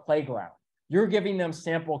them a playground. You're giving them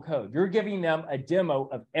sample code. You're giving them a demo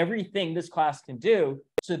of everything this class can do.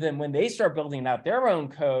 So then when they start building out their own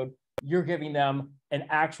code, you're giving them an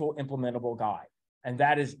actual implementable guide. And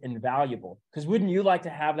that is invaluable. Because wouldn't you like to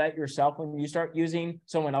have that yourself when you start using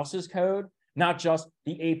someone else's code? Not just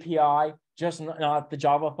the API, just not the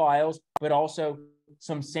Java files, but also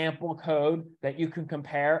some sample code that you can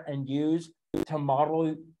compare and use to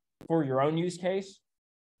model for your own use case.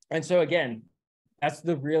 And so again, that's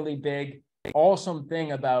the really big, awesome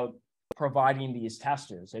thing about providing these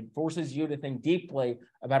testers. It forces you to think deeply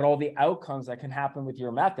about all the outcomes that can happen with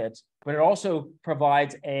your methods, but it also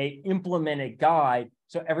provides a implemented guide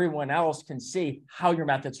so everyone else can see how your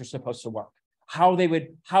methods are supposed to work, how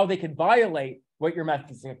they could violate what your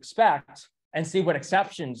methods expect, and see what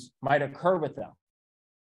exceptions might occur with them.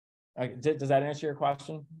 Does that answer your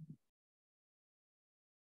question?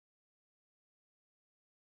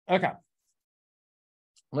 Okay.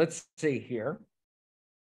 Let's see here.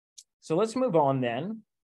 so let's move on then.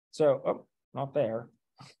 So, oh, not there.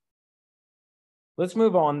 Let's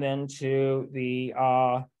move on then to the,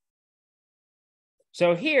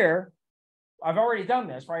 so here, I've already done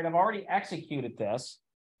this, right? I've already executed this,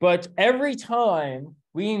 but every time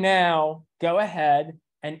we now go ahead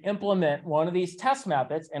and implement one of these test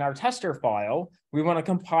methods in our tester file, we want to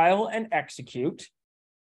compile and execute.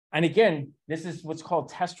 And again, this is what's called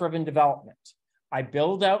test-driven development. I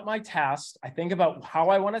build out my test, I think about how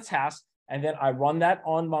I want to test, and then I run that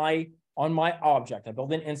on my object. I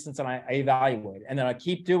build an instance and I evaluate, and then I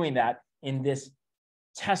keep doing that in this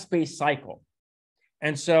test-based cycle.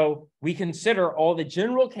 And so we consider all the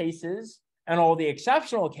general cases and all the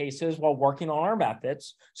exceptional cases while working on our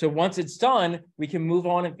methods. So once it's done, we can move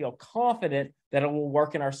on and feel confident that it will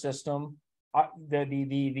work in our system,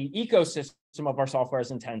 the ecosystem of our software as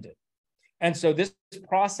intended. And so this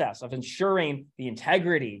process of ensuring the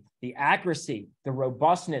integrity, the accuracy, the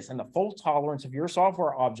robustness, and the fault tolerance of your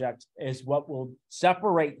software object is what will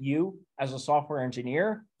separate you as a software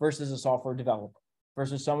engineer versus a software developer,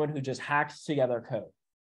 versus someone who just hacks together code.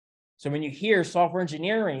 So when you hear software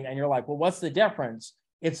engineering and you're like, well, what's the difference?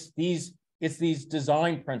 It's these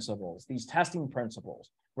design principles, these testing principles,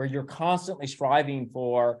 where you're constantly striving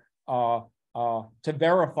for to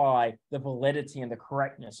verify the validity and the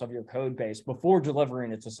correctness of your code base before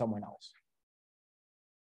delivering it to someone else.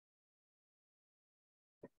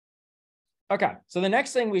 Okay, so the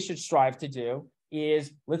next thing we should strive to do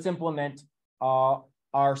is let's implement our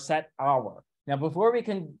setHour. Now, before we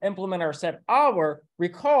can implement our setHour,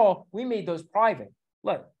 recall we made those private.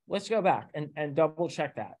 Look, let's go back and double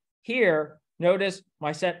check that. Here, notice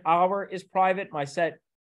my setHour is private, my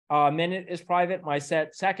setMinute is private, my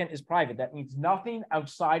setSecond is private. That means nothing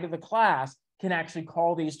outside of the class can actually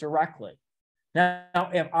call these directly.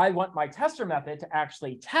 Now, if I want my tester method to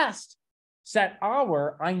actually test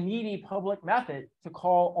setHour, I need a public method to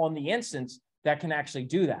call on the instance that can actually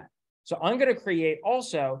do that. So I'm going to create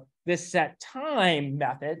also this setTime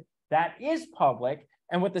method that is public.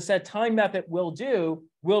 And what the setTime method will do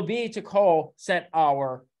will be to call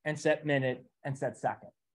setHour and setMinute and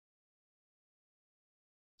setSecond.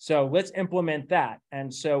 So let's implement that.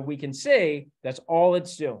 And so we can see that's all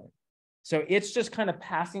it's doing. So it's just kind of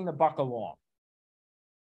passing the buck along.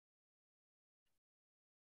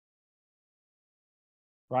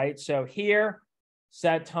 Right? So here,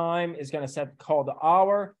 setTime is going to set call the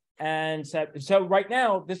hour and set. So right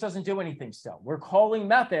now, this doesn't do anything still. We're calling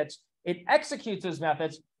methods. It executes those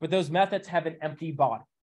methods, but those methods have an empty body.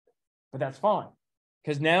 But that's fine.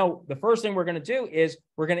 Because now the first thing we're going to do is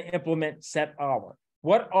we're going to implement setHour.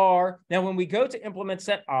 Now when we go to implement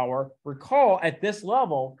setHour, recall at this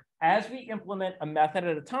level, as we implement a method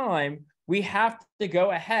at a time, we have to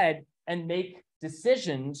go ahead and make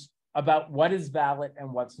decisions about what is valid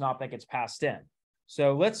and what's not that gets passed in.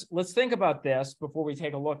 So let's think about this before we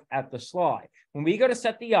take a look at the slide. When we go to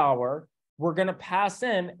set the hour, we're going to pass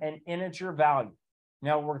in an integer value.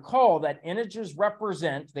 Now recall that integers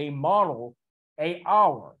represent, they model an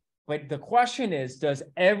hour. But the question is, does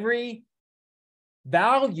every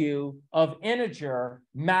value of integer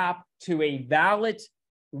map to a valid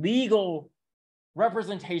legal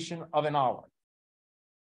representation of an hour?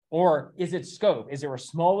 Or is it scope? Is there a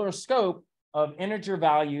smaller scope of integer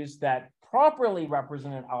values that properly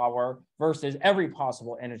represent an hour versus every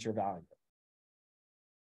possible integer value?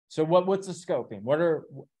 So what's the scoping?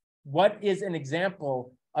 What is an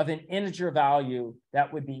example of an integer value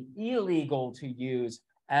that would be illegal to use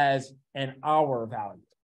as an hour value?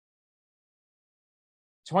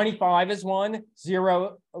 25 is one,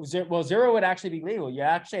 zero would actually be legal. You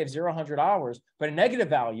actually have 0 hours, but a negative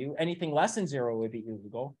value, anything less than 0 would be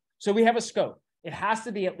illegal. So we have a scope. It has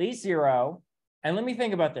to be at least 0. And let me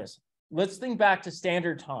think about this. Let's think back to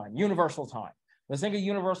standard time, universal time. Let's think of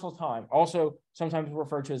universal time, also sometimes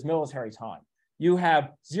referred to as military time. You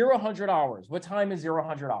have 0 hours. What time is 0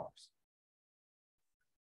 hours?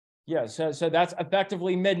 Yeah, so that's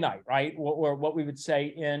effectively midnight, right? Or what we would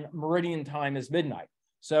say in meridian time is midnight.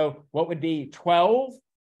 So what would be 12?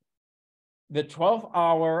 The 12th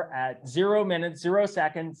hour at 0 minutes, 0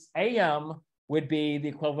 seconds AM would be the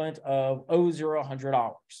equivalent of 0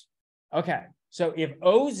 hours. Okay, so if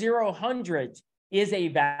 0 is a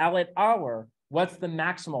valid hour, what's the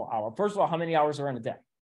maximal hour? First of all, how many hours are in a day?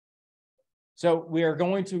 So we are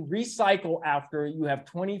going to recycle after you have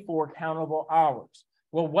 24 countable hours.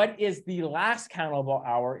 Well, what is the last countable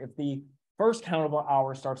hour if the first countable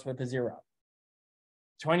hour starts with a 0?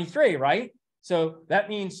 23, right? So that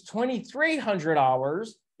means 2300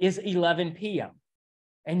 hours is 11 p.m.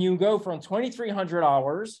 And you go from 2300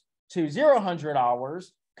 hours to 0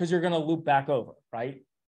 hours because you're going to loop back over, right?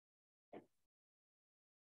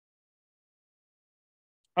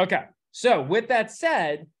 Okay, so with that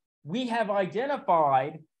said, we have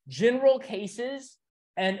identified general cases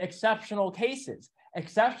and exceptional cases.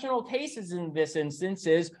 Exceptional cases in this instance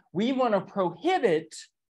is we want to prohibit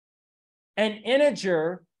an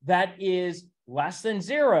integer that is less than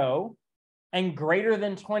 0 and greater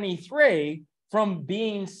than 23 from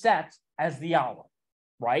being set as the hour,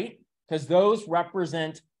 right? Because those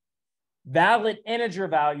represent valid integer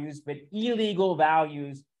values, but illegal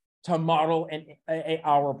values to model an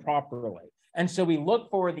hour properly. And so we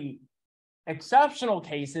look for the exceptional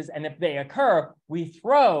cases, and if they occur, we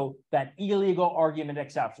throw that illegal argument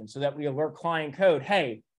exception so that we alert client code,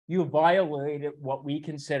 hey, you violated what we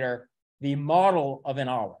consider the model of an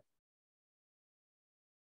hour.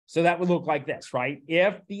 So that would look like this, right?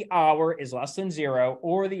 If the hour is less than 0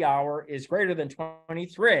 or the hour is greater than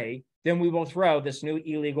 23, then we will throw this new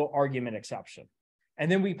illegal argument exception.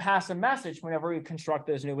 And then we pass a message whenever we construct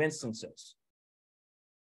those new instances.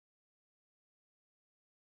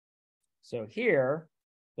 So here,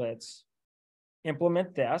 let's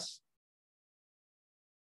implement this.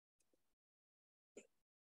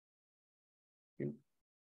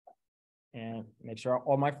 And make sure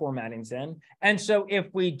all my formatting's in. And so if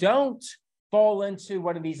we don't fall into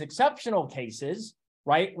one of these exceptional cases,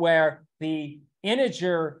 right, where the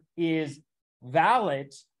integer is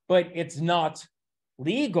valid, but it's not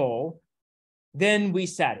legal, then we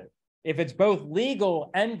set it. If it's both legal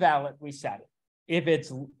and valid, we set it. If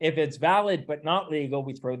it's valid but not legal,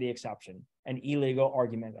 we throw the exception, an illegal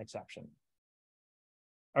argument exception.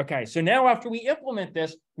 Okay, so now after we implement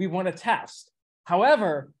this, we want to test.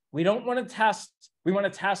 However, we don't want to test, we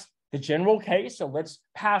want to test the general case. So let's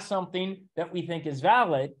pass something that we think is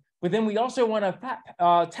valid, but then we also want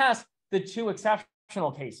to test the two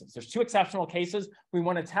exceptional cases. There's two exceptional cases. We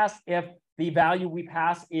want to test if the value we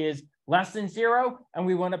pass is less than 0, and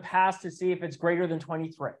we want to pass to see if it's greater than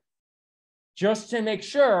 23, just to make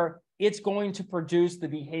sure it's going to produce the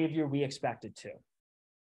behavior we expect it to.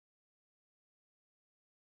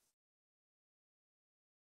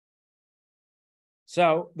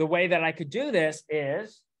 So the way that I could do this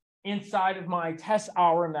is inside of my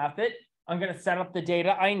toString method, I'm going to set up the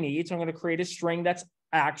data I need. So I'm going to create a string that's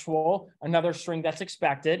actual, another string that's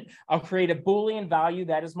expected. I'll create a Boolean value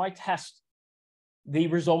that is my test, the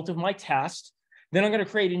result of my test. Then I'm going to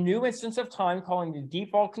create a new instance of time calling the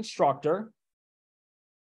default constructor.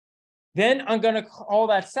 Then I'm going to call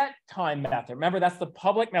that setTime method. Remember, that's the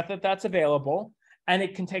public method that's available. And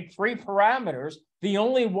it can take 3 parameters. The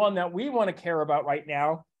only one that we want to care about right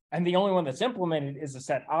now, and the only one that's implemented, is the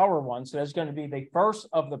setHour one. So that's going to be the first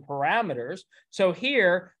of the parameters. So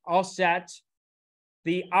here, I'll set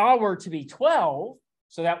the hour to be 12.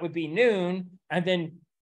 So that would be noon. And then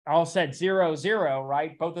I'll set 0, 0,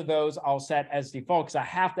 right? Both of those I'll set as default because I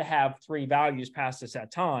have to have 3 values past the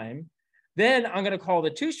set time. Then I'm going to call the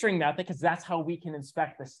toString method because that's how we can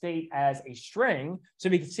inspect the state as a string. So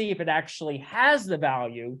we can see if it actually has the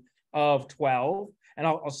value of 12. And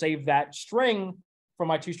I'll save that string from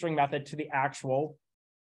my toString method to the actual.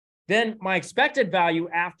 Then my expected value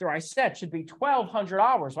after I set should be 1200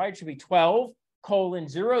 hours, right? It should be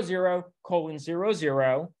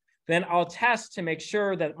 12:00:00. Then I'll test to make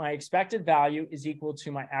sure that my expected value is equal to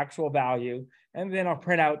my actual value. And then I'll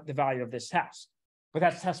print out the value of this test. But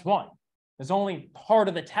that's test 1. It's only part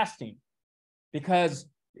of the testing because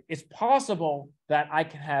it's possible that I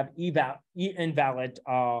can have invalid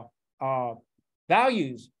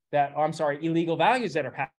values that, I'm sorry, illegal values that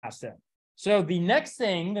are passed in. So the next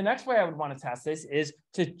way I would want to test this is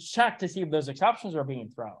to check to see if those exceptions are being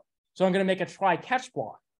thrown. So I'm going to make a try-catch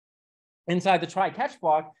block. Inside the try-catch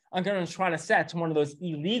block, I'm going to try to set to one of those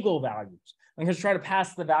illegal values. I'm going to try to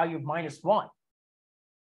pass the value of -1.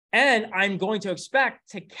 And I'm going to expect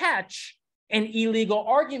to catch an illegal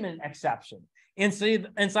argument exception.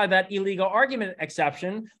 Inside that illegal argument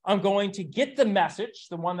exception, I'm going to get the message,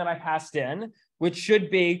 the one that I passed in, which should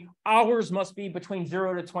be hours must be between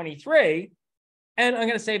 0 to 23. And I'm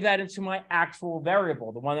going to save that into my actual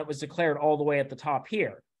variable, the one that was declared all the way at the top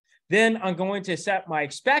here. Then I'm going to set my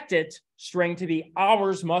expected string to be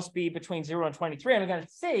hours must be between 0 and 23. And I'm going to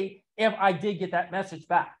see if I did get that message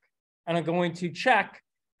back. And I'm going to check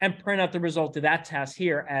and print out the result of that test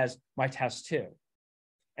here as my test 2.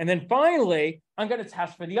 And then finally, I'm going to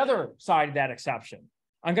test for the other side of that exception.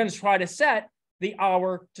 I'm going to try to set the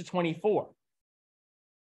hour to 24.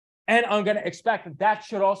 And I'm going to expect that that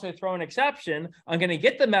should also throw an exception. I'm going to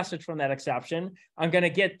get the message from that exception. I'm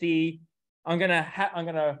going to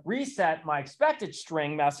reset my expected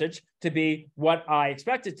string message to be what I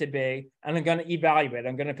expect it to be. And I'm going to evaluate.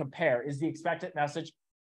 I'm going to compare. Is the expected message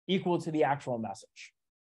equal to the actual message?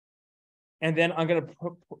 And then I'm going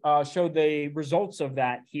to show the results of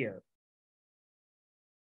that here.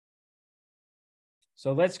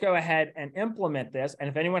 So let's go ahead and implement this. And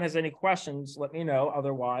if anyone has any questions, let me know.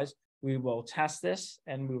 Otherwise, we will test this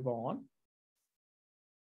and move on.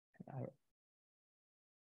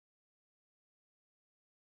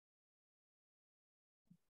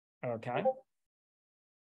 Okay.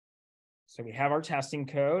 So we have our testing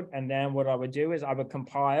code. And then what I would do is I would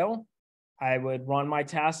compile. I would run my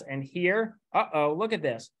test. And here, look at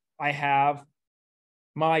this. I have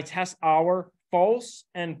my test hour false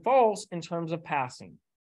and false in terms of passing.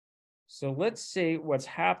 So let's see what's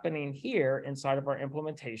happening here inside of our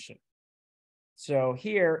implementation. So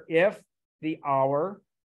here, if the hour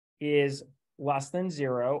is less than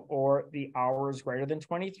 0 or the hour is greater than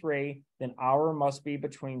 23, then hour must be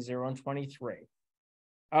between 0 and 23.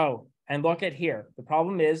 Oh, and look at here. The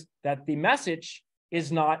problem is that the message is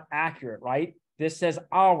not accurate, right? This says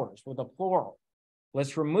hours with a plural.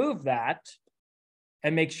 Let's remove that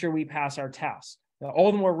and make sure we pass our test. Now,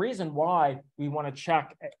 all the more reason why we want to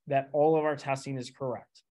check that all of our testing is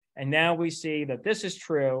correct. And now we see that this is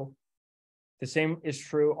true. The same is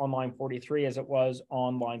true on line 43 as it was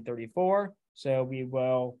on line 34. So we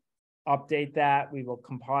will update that. We will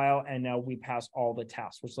compile, and now we pass all the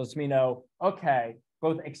tests, which lets me know, okay,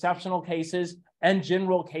 both exceptional cases and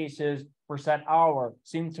general cases for setHour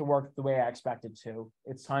seem to work the way I expected to.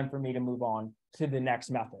 It's time for me to move on to the next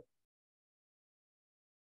method.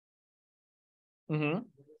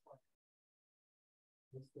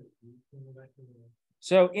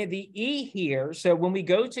 So in the E here, so when we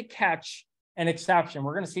go to catch an exception,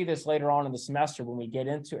 we're going to see this later on in the semester when we get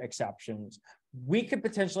into exceptions, we could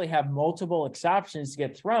potentially have multiple exceptions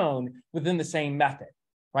get thrown within the same method,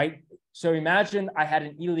 right? So imagine I had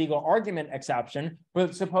an illegal argument exception,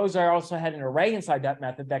 but suppose I also had an array inside that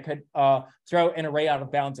method that could throw an array out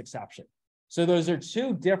of bounds exception. So those are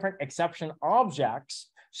two different exception objects.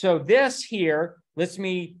 So this here lets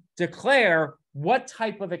me declare what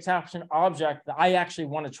type of exception object that I actually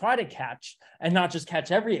want to try to catch and not just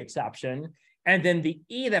catch every exception. And then the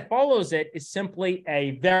E that follows it is simply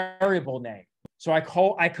a variable name. So I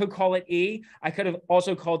could call it E. I could have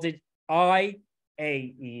also called it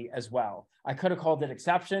IAE as well. I could have called it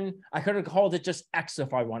exception. I could have called it just X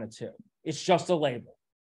if I wanted to. It's just a label.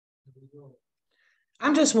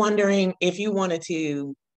 I'm just wondering if you wanted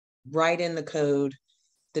to write in the code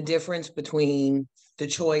the difference between the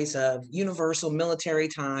choice of universal military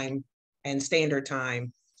time and standard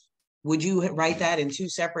time. Would you write that in two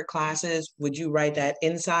separate classes? Would you write that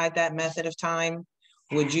inside that method of time?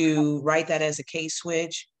 Would you write that as a case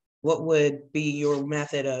switch? What would be your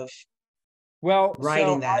method of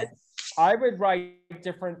writing that? I would write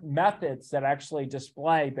different methods that actually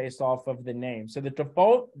display based off of the name. So the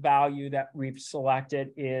default value that we've selected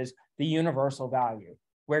is the universal value,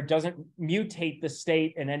 where it doesn't mutate the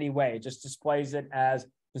state in any way. It just displays it as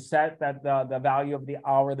the set that the value of the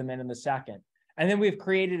hour, the minute, and the second. And then we've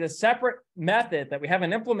created a separate method that we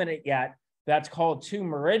haven't implemented yet that's called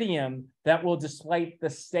toMerdiam that will display the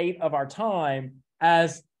state of our time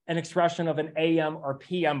as an expression of an AM or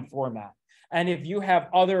PM format. And if you have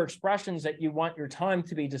other expressions that you want your time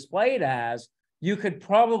to be displayed as, you could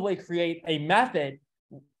probably create a method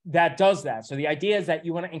that does that. So the idea is that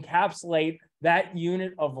you want to encapsulate that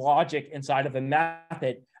unit of logic inside of a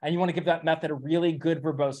method, and you want to give that method a really good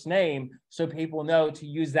verbose name so people know to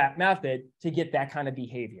use that method to get that kind of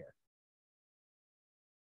behavior.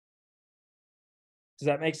 Does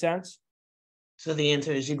that make sense? So the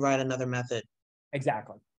answer is you'd write another method.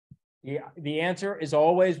 Exactly. Yeah, the answer is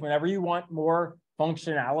always whenever you want more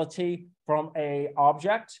functionality from an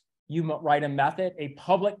object, you write a method, a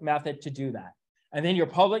public method to do that. And then your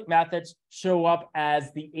public methods show up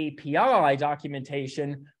as the API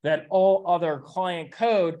documentation that all other client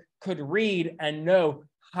code could read and know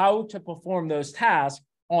how to perform those tasks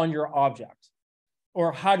on your object,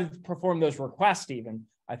 or how to perform those requests even.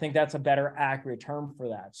 I think that's a better accurate term for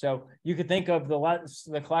that. So you could think of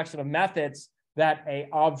the collection of methods that an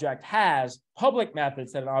object has, public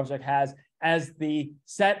methods that an object has, as the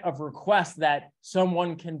set of requests that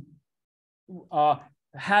someone can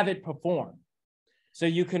have it perform. So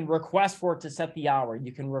you can request for it to set the hour.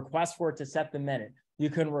 You can request for it to set the minute. You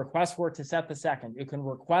can request for it to set the second. You can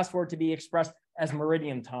request for it to be expressed as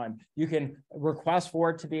meridian time. You can request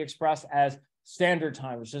for it to be expressed as standard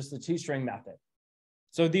time, which is the toString method.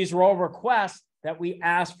 So these are all requests that we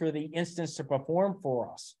ask for the instance to perform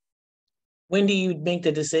for us. When do you make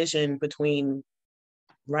the decision between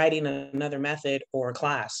writing another method or a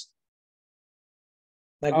class?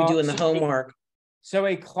 Like we do in the homework. So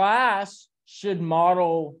a class should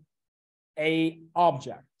model a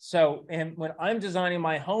object. So and when I'm designing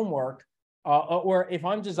my homework, or if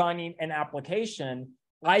I'm designing an application,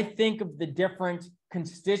 I think of the different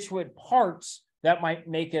constituent parts that might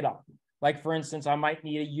make it up. Like, for instance, I might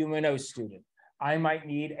need a UNO student. I might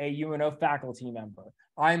need a UNO faculty member.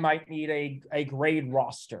 I might need a grade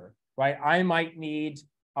roster, right? I might need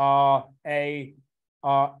a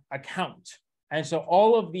account. And so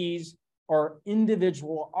all of these are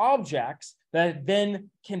individual objects that then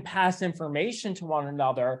can pass information to one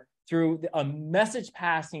another through a message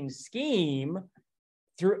passing scheme,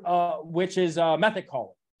 through which is a method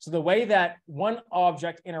calling. So the way that one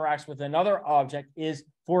object interacts with another object is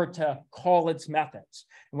for it to call its methods.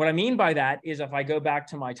 And what I mean by that is, if I go back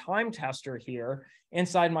to my time tester here,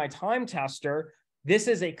 inside my time tester, this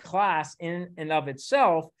is a class in and of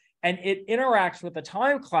itself, and it interacts with the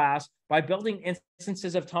time class by building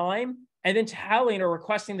instances of time and then telling or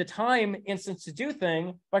requesting the time instance to do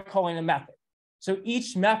thing by calling a method. So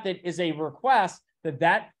each method is a request that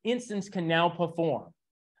that instance can now perform.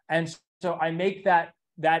 And so I make that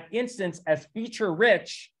instance as feature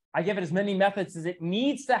rich. I give it as many methods as it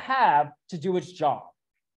needs to have to do its job.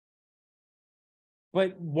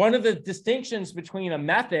 But one of the distinctions between a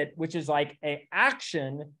method, which is like an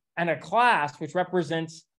action, and a class, which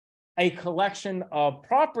represents a collection of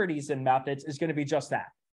properties and methods, is going to be just that.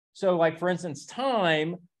 So like, for instance,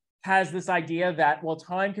 time has this idea that, well,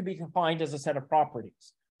 time can be defined as a set of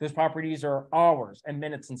properties. Those properties are hours and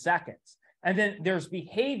minutes and seconds. And then there's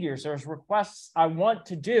behaviors, there's requests I want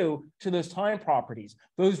to do to those time properties.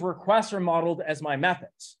 Those requests are modeled as my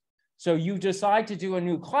methods. So you decide to do a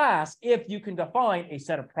new class if you can define a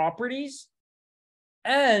set of properties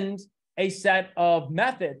and a set of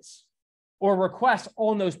methods or requests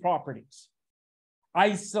on those properties.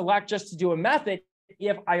 I select just to do a method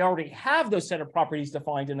if I already have those set of properties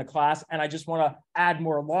defined in a class and I just want to add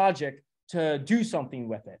more logic to do something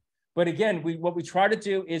with it. But again, what we try to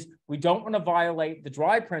do is we don't want to violate the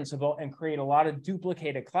dry principle and create a lot of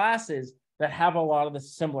duplicated classes that have a lot of the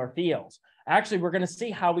similar fields. Actually, we're going to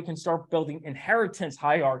see how we can start building inheritance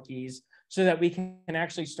hierarchies so that we can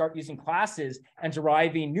actually start using classes and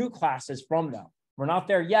deriving new classes from them. We're not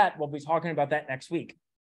there yet. We'll be talking about that next week.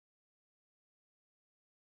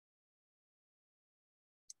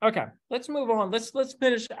 Okay, let's move on. Let's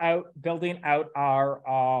finish out building out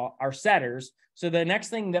our setters. So the next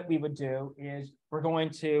thing that we would do is we're going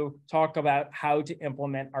to talk about how to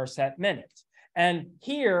implement our setMinute. And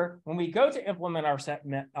here, when we go to implement our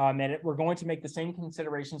setMinute, we're going to make the same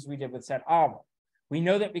considerations we did with setHour. We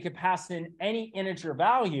know that we could pass in any integer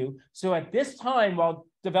value. So at this time, while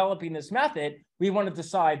developing this method, we want to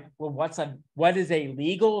decide, well, what is a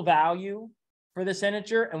legal value for this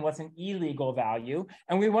integer and what's an illegal value.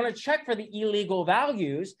 And we want to check for the illegal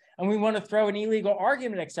values, and we want to throw an illegal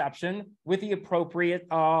argument exception with the appropriate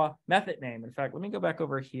method name. In fact, let me go back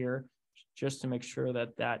over here just to make sure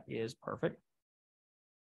that that is perfect.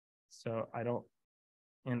 So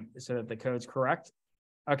so that the code's correct.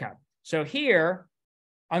 Okay, so here,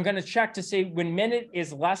 I'm going to check to see when minute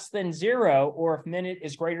is less than 0, or if minute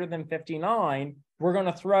is greater than 59, we're going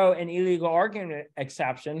to throw an illegal argument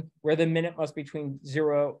exception where the minute must be between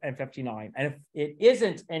 0 and 59. And if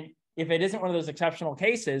it isn't one of those exceptional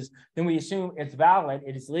cases, then we assume it's valid,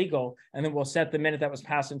 it is legal, and then we'll set the minute that was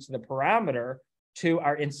passed into the parameter to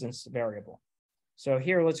our instance variable. So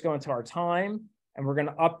here, let's go into our time, and we're going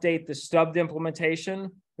to update the stubbed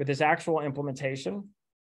implementation with this actual implementation.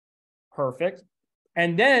 Perfect.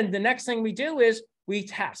 And then the next thing we do is we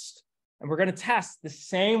test. And we're going to test the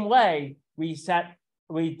same way we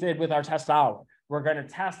did with our TestHour. We're going to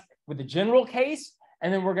test with the general case,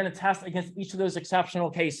 and then we're going to test against each of those exceptional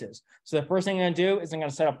cases. So the first thing I'm going to do is I'm going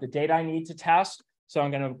to set up the data I need to test. So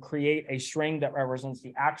I'm going to create a string that represents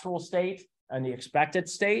the actual state and the expected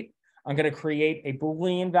state. I'm going to create a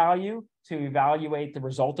Boolean value to evaluate the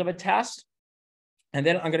result of a test. And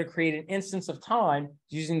then I'm going to create an instance of time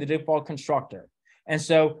using the default constructor. And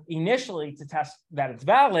so initially, to test that it's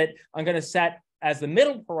valid, I'm going to set as the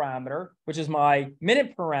middle parameter, which is my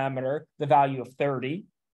minute parameter, the value of 30.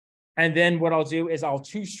 And then what I'll do is I'll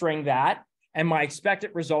toString that, and my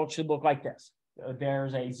expected result should look like this.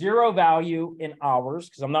 There's a 0 value in hours,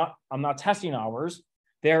 because I'm not testing hours.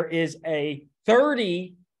 There is a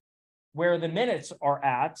 30 where the minutes are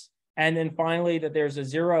at, and then finally that there's a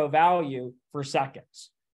 0 value for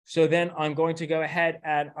seconds. So then I'm going to go ahead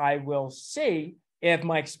and I will see if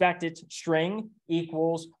my expected string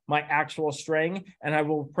equals my actual string, and I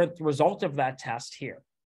will print the result of that test here.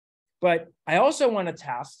 But I also want to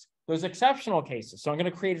test those exceptional cases. So I'm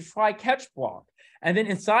going to create a try-catch block. And then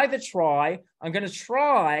inside the try, I'm going to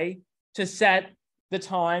try to set the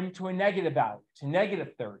time to a negative value, to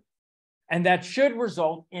 -30. And that should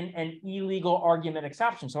result in an illegal argument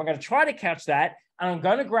exception. So I'm going to try to catch that, and I'm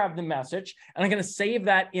going to grab the message, and I'm going to save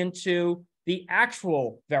that into the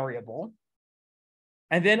actual variable.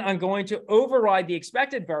 And then I'm going to override the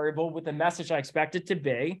expected variable with the message I expect it to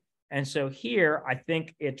be. And so here, I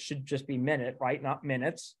think it should just be minute, right? Not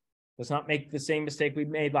minutes. Let's not make the same mistake we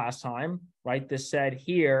made last time, right? This said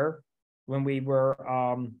here, when we were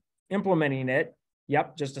implementing it,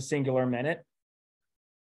 yep, just a singular minute.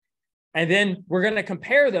 And then we're going to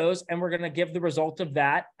compare those, and we're going to give the result of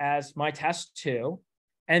that as my test 2.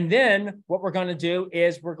 And then what we're going to do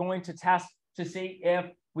is we're going to test to see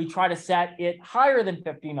if we try to set it higher than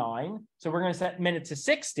 59. So we're going to set minute to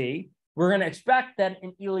 60. We're going to expect that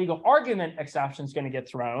an illegal argument exception is going to get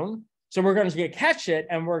thrown. So we're going to catch it,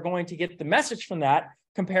 and we're going to get the message from that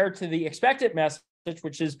compared to the expected message,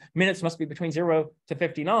 which is minutes must be between 0 to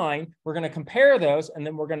 59. We're going to compare those, and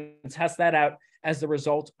then we're going to test that out as the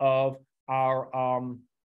result of our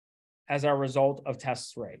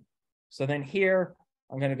test 3. So then here,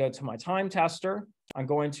 I'm going to go to my time tester. I'm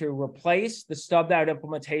going to replace the stubbed out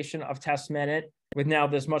implementation of test minute with now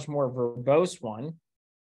this much more verbose one.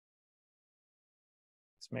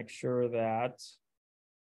 Let's make sure that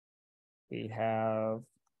we have,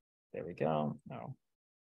 there we go. No.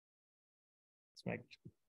 Let's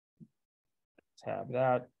tab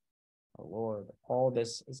that. Oh Lord, all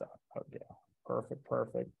this is up. Oh yeah, perfect.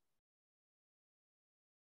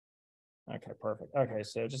 Okay, perfect. Okay,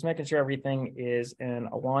 so just making sure everything is in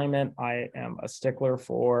alignment. I am a stickler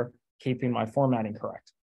for keeping my formatting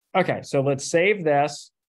correct. Okay, so let's save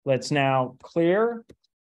this. Let's now clear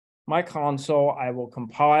my console. I will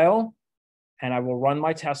compile, and I will run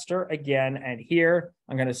my tester again. And here,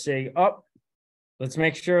 I'm going to say, let's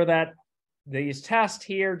make sure that these tests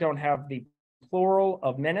here don't have the plural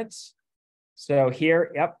of minutes. So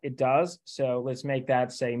here, yep, it does. So let's make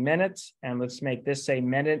that say minutes, and let's make this say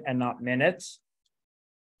minute and not minutes.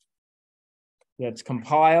 Let's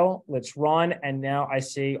compile, let's run, and now I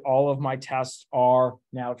see all of my tests are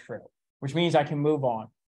now true, which means I can move on,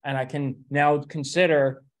 and I can now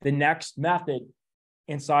consider the next method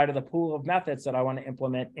inside of the pool of methods that I want to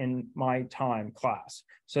implement in my time class.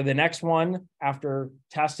 So the next one after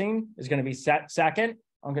testing is going to be setSecond.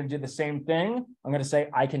 I'm going to do the same thing. I'm going to say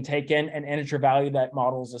I can take in an integer value that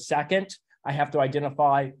models a second. I have to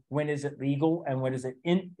identify when is it legal and when is it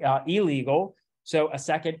illegal. So a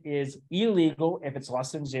second is illegal if it's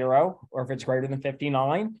less than 0 or if it's greater than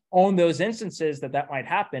 59. On those instances that might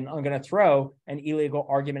happen, I'm going to throw an illegal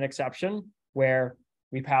argument exception where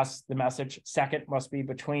we pass the message second must be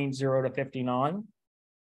between 0 to 59.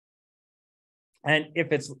 And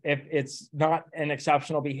if it's not an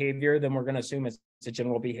exceptional behavior, then we're going to assume it's a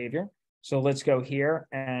general behavior. So let's go here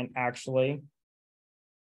and actually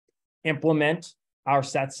implement our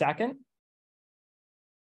setSecond.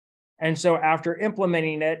 And so after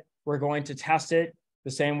implementing it, we're going to test it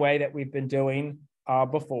the same way that we've been doing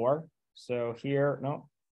before. So here, no.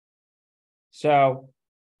 So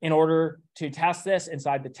in order to test this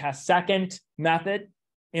inside the testSecond method,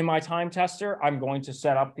 in my time tester, I'm going to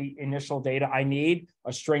set up the initial data I need,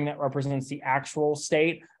 a string that represents the actual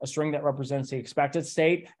state, a string that represents the expected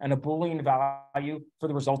state, and a Boolean value for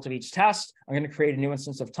the result of each test. I'm going to create a new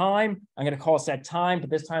instance of time. I'm going to call setTime, but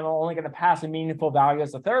this time I'm only going to pass a meaningful value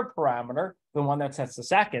as the third parameter, the one that sets the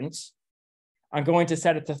seconds. I'm going to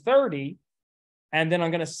set it to 30. And then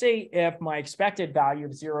I'm going to see if my expected value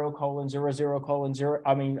of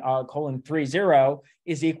 0:00:0,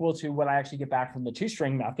 is equal to what I actually get back from the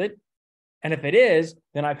toString method. And if it is,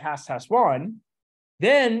 then I pass test 1.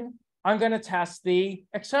 Then I'm going to test the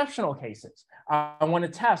exceptional cases. I want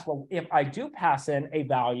to test, well, if I do pass in a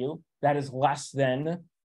value that is less than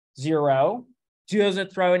 0, does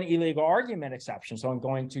it throw an illegal argument exception? So I'm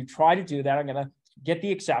going to try to do that. I'm going to get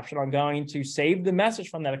the exception. I'm going to save the message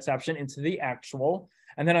from that exception into the actual,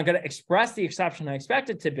 and then I'm going to express the exception I expect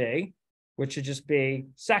it to be, which should just be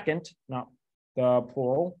second, not the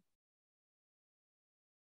plural.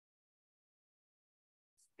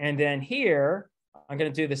 And then here, I'm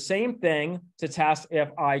going to do the same thing to test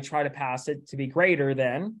if I try to pass it to be greater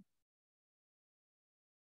than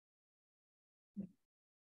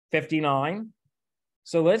 59.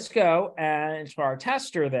 So let's go and to our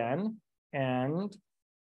tester then, and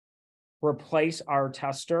replace our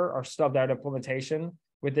tester, our stubbed out implementation,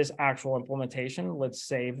 with this actual implementation. Let's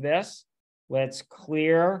save this. Let's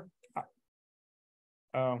clear.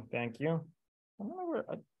 Oh, thank you.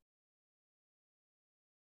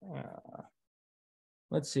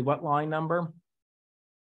 Let's see, what line number?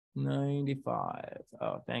 95.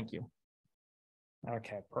 Oh, thank you.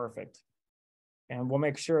 Okay, perfect. And we'll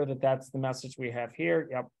make sure that that's the message we have here.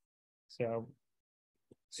 Yep. So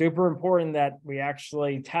super important that we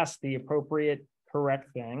actually test the appropriate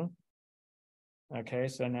correct thing. Okay,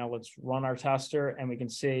 so now let's run our tester and we can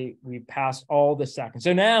see we passed all the seconds.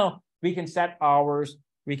 So now we can set hours,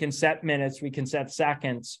 we can set minutes, we can set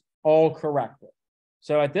seconds all correctly.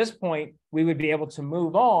 So at this point, we would be able to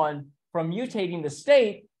move on from mutating the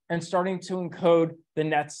state and starting to encode the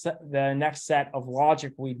next set of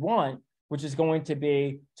logic we'd want, which is going to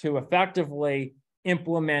be to effectively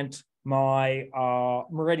implement my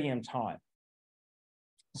Meridian time.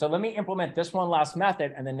 So let me implement this one last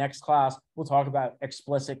method, and the next class we'll talk about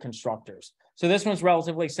explicit constructors. So this one's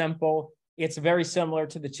relatively simple. It's very similar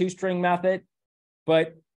to the toString method,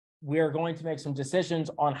 but we're going to make some decisions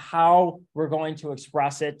on how we're going to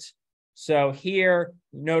express it. So here,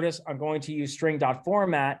 notice I'm going to use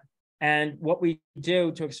string.format, and what we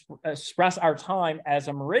do to express our time as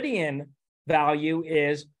a Meridian value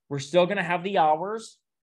is we're still going to have the hours,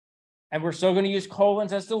 and we're still going to use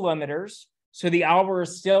colons as delimiters. So the hour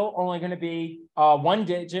is still only going to be 1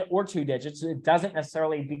 digit or 2 digits. It doesn't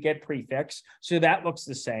necessarily get prefix. So that looks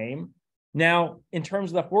the same. Now, in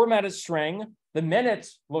terms of the formatted string, the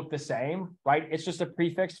minutes look the same, right? It's just a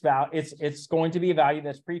prefix value. It's going to be a value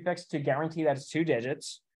that's prefixed to guarantee that it's 2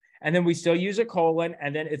 digits. And then we still use a colon,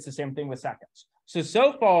 and then it's the same thing with seconds.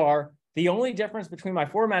 So far, the only difference between my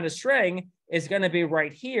formatted string is going to be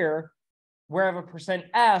right here, where I have a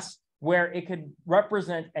 %s, where it could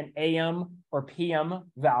represent an AM or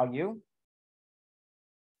PM value.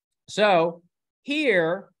 So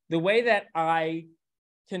here, the way that I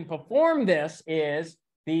can perform this is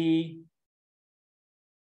the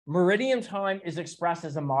Meridian time is expressed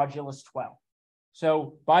as a modulus 12.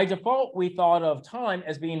 So by default, we thought of time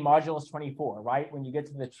as being modulus 24, right? When you get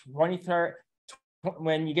to the 23rd,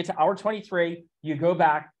 when you get to hour 23, you go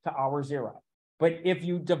back to hour 0. But if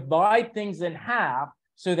you divide things in half,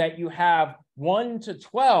 so that you have 1 to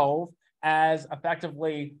 12 as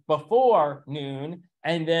effectively before noon,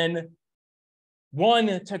 and then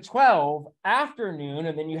 1 to 12 after noon,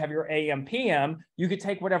 and then you have your AM, PM, you could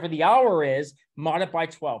take whatever the hour is, mod it by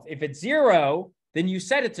 12. If it's 0, then you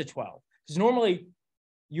set it to 12. Because normally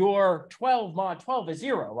your 12 mod 12 is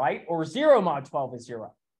 0, right? Or 0 mod 12 is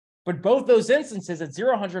 0. But both those instances at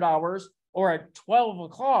 0, hours or at 12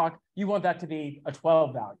 o'clock, you want that to be a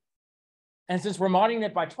 12 value. And since we're modding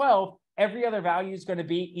it by 12, every other value is going to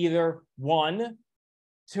be either 1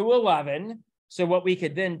 to 11. So what we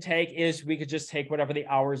could then take is we could just take whatever the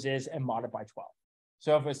hours is and mod it by 12.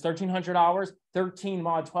 So if it's 1300 hours, 13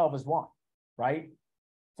 mod 12 is 1, right?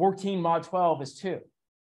 14 mod 12 is 2.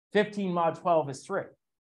 15 mod 12 is 3.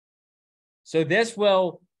 So this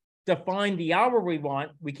will define the hour we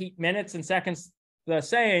want. We keep minutes and seconds the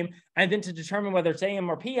same. And then to determine whether it's AM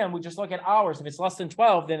or PM, we just look at hours. If it's less than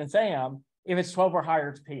 12, then it's AM. If it's 12 or higher,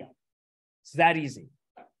 it's PM. It's that easy.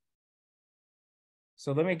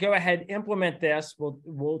 So let me go ahead and implement this.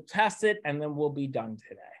 We'll test it, and then we'll be done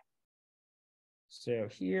today. So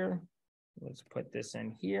here, let's put this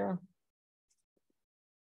in here.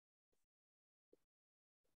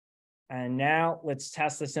 And now let's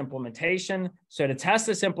test this implementation. So to test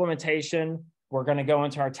this implementation, we're going to go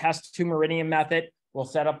into our test toMerdiam method. We'll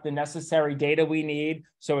set up the necessary data we need.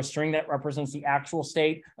 So a string that represents the actual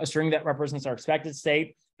state, a string that represents our expected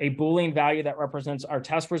state, a Boolean value that represents our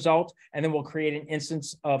test result, and then we'll create an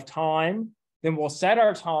instance of time. Then we'll set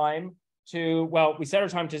our time to, well, we set our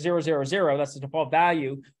time to 000, that's the default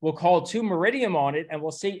value. We'll call toMerdiam on it, and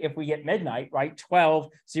we'll see if we get midnight, right?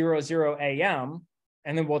 12:00 a.m.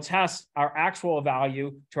 And then we'll test our actual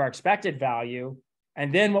value to our expected value.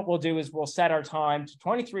 And then what we'll do is we'll set our time to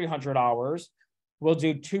 2300 hours. We'll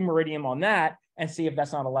do toMerdiam on that and see if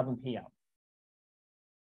that's not 11 p.m.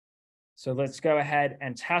 So let's go ahead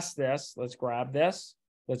and test this. Let's grab this.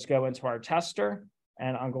 Let's go into our tester,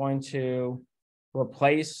 and I'm going to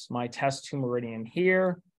replace my test toMerdiam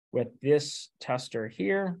here with this tester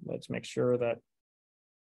here. Let's make sure that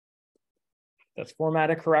that's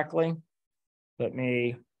formatted correctly. Let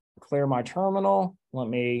me clear my terminal. Let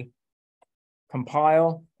me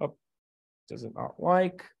compile. Oh, does it not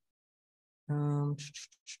like?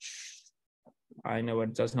 I know what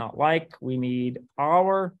it does not like. We need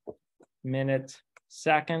hour, minute,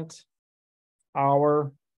 second,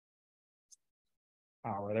 hour.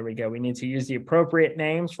 There we go. We need to use the appropriate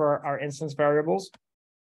names for our instance variables.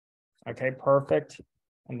 Okay, perfect.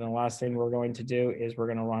 And then the last thing we're going to do is we're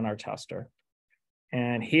going to run our tester.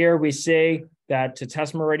 And here we see that to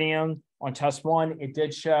test Meridian on test 1, it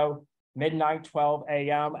did show midnight 12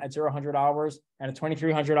 a.m. at 0 hours, and at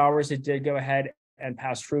 2300 hours, it did go ahead and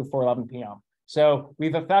pass true for 11 p.m. So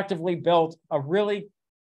we've effectively built a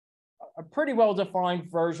pretty well-defined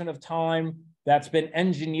version of time that's been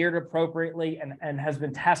engineered appropriately and has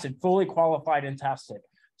been tested, fully qualified and tested.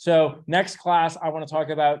 So next class, I want to talk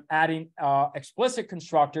about adding explicit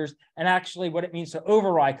constructors and actually what it means to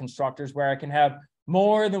override constructors, where I can have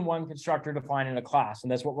more than one constructor defined in a class.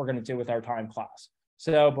 And that's what we're going to do with our time class.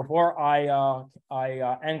 So before I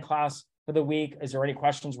end class for the week, is there any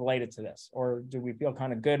questions related to this? Or do we feel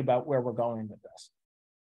kind of good about where we're going with this?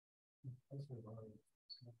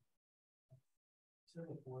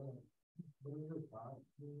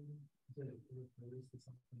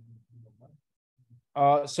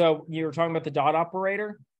 So you were talking about the dot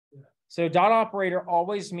operator? Yeah. So dot operator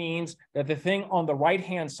always means that the thing on the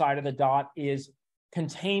right-hand side of the dot is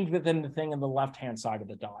contained within the thing on the left-hand side of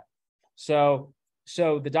the dot. So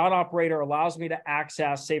the dot operator allows me to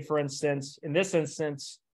access, say, for instance, in this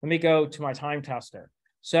instance, let me go to my time tester.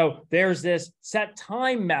 So there's this set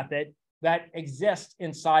time method that exists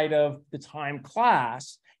inside of the time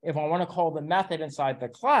class. If I want to call the method inside the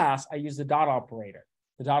class, I use the dot operator.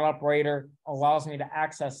 The dot operator allows me to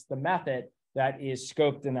access the method that is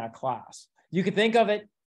scoped in that class. You could think of it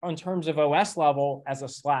in terms of OS level as a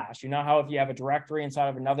slash. You know how if you have a directory inside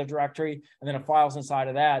of another directory and then a file's inside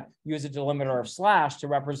of that, use a delimiter of slash to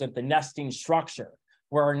represent the nesting structure,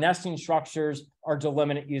 where our nesting structures are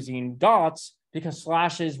delimited using dots because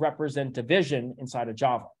slashes represent division inside of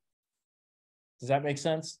Java. Does that make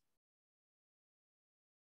sense?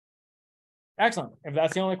 Excellent. If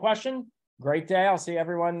that's the only question, great day. I'll see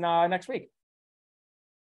everyone next week.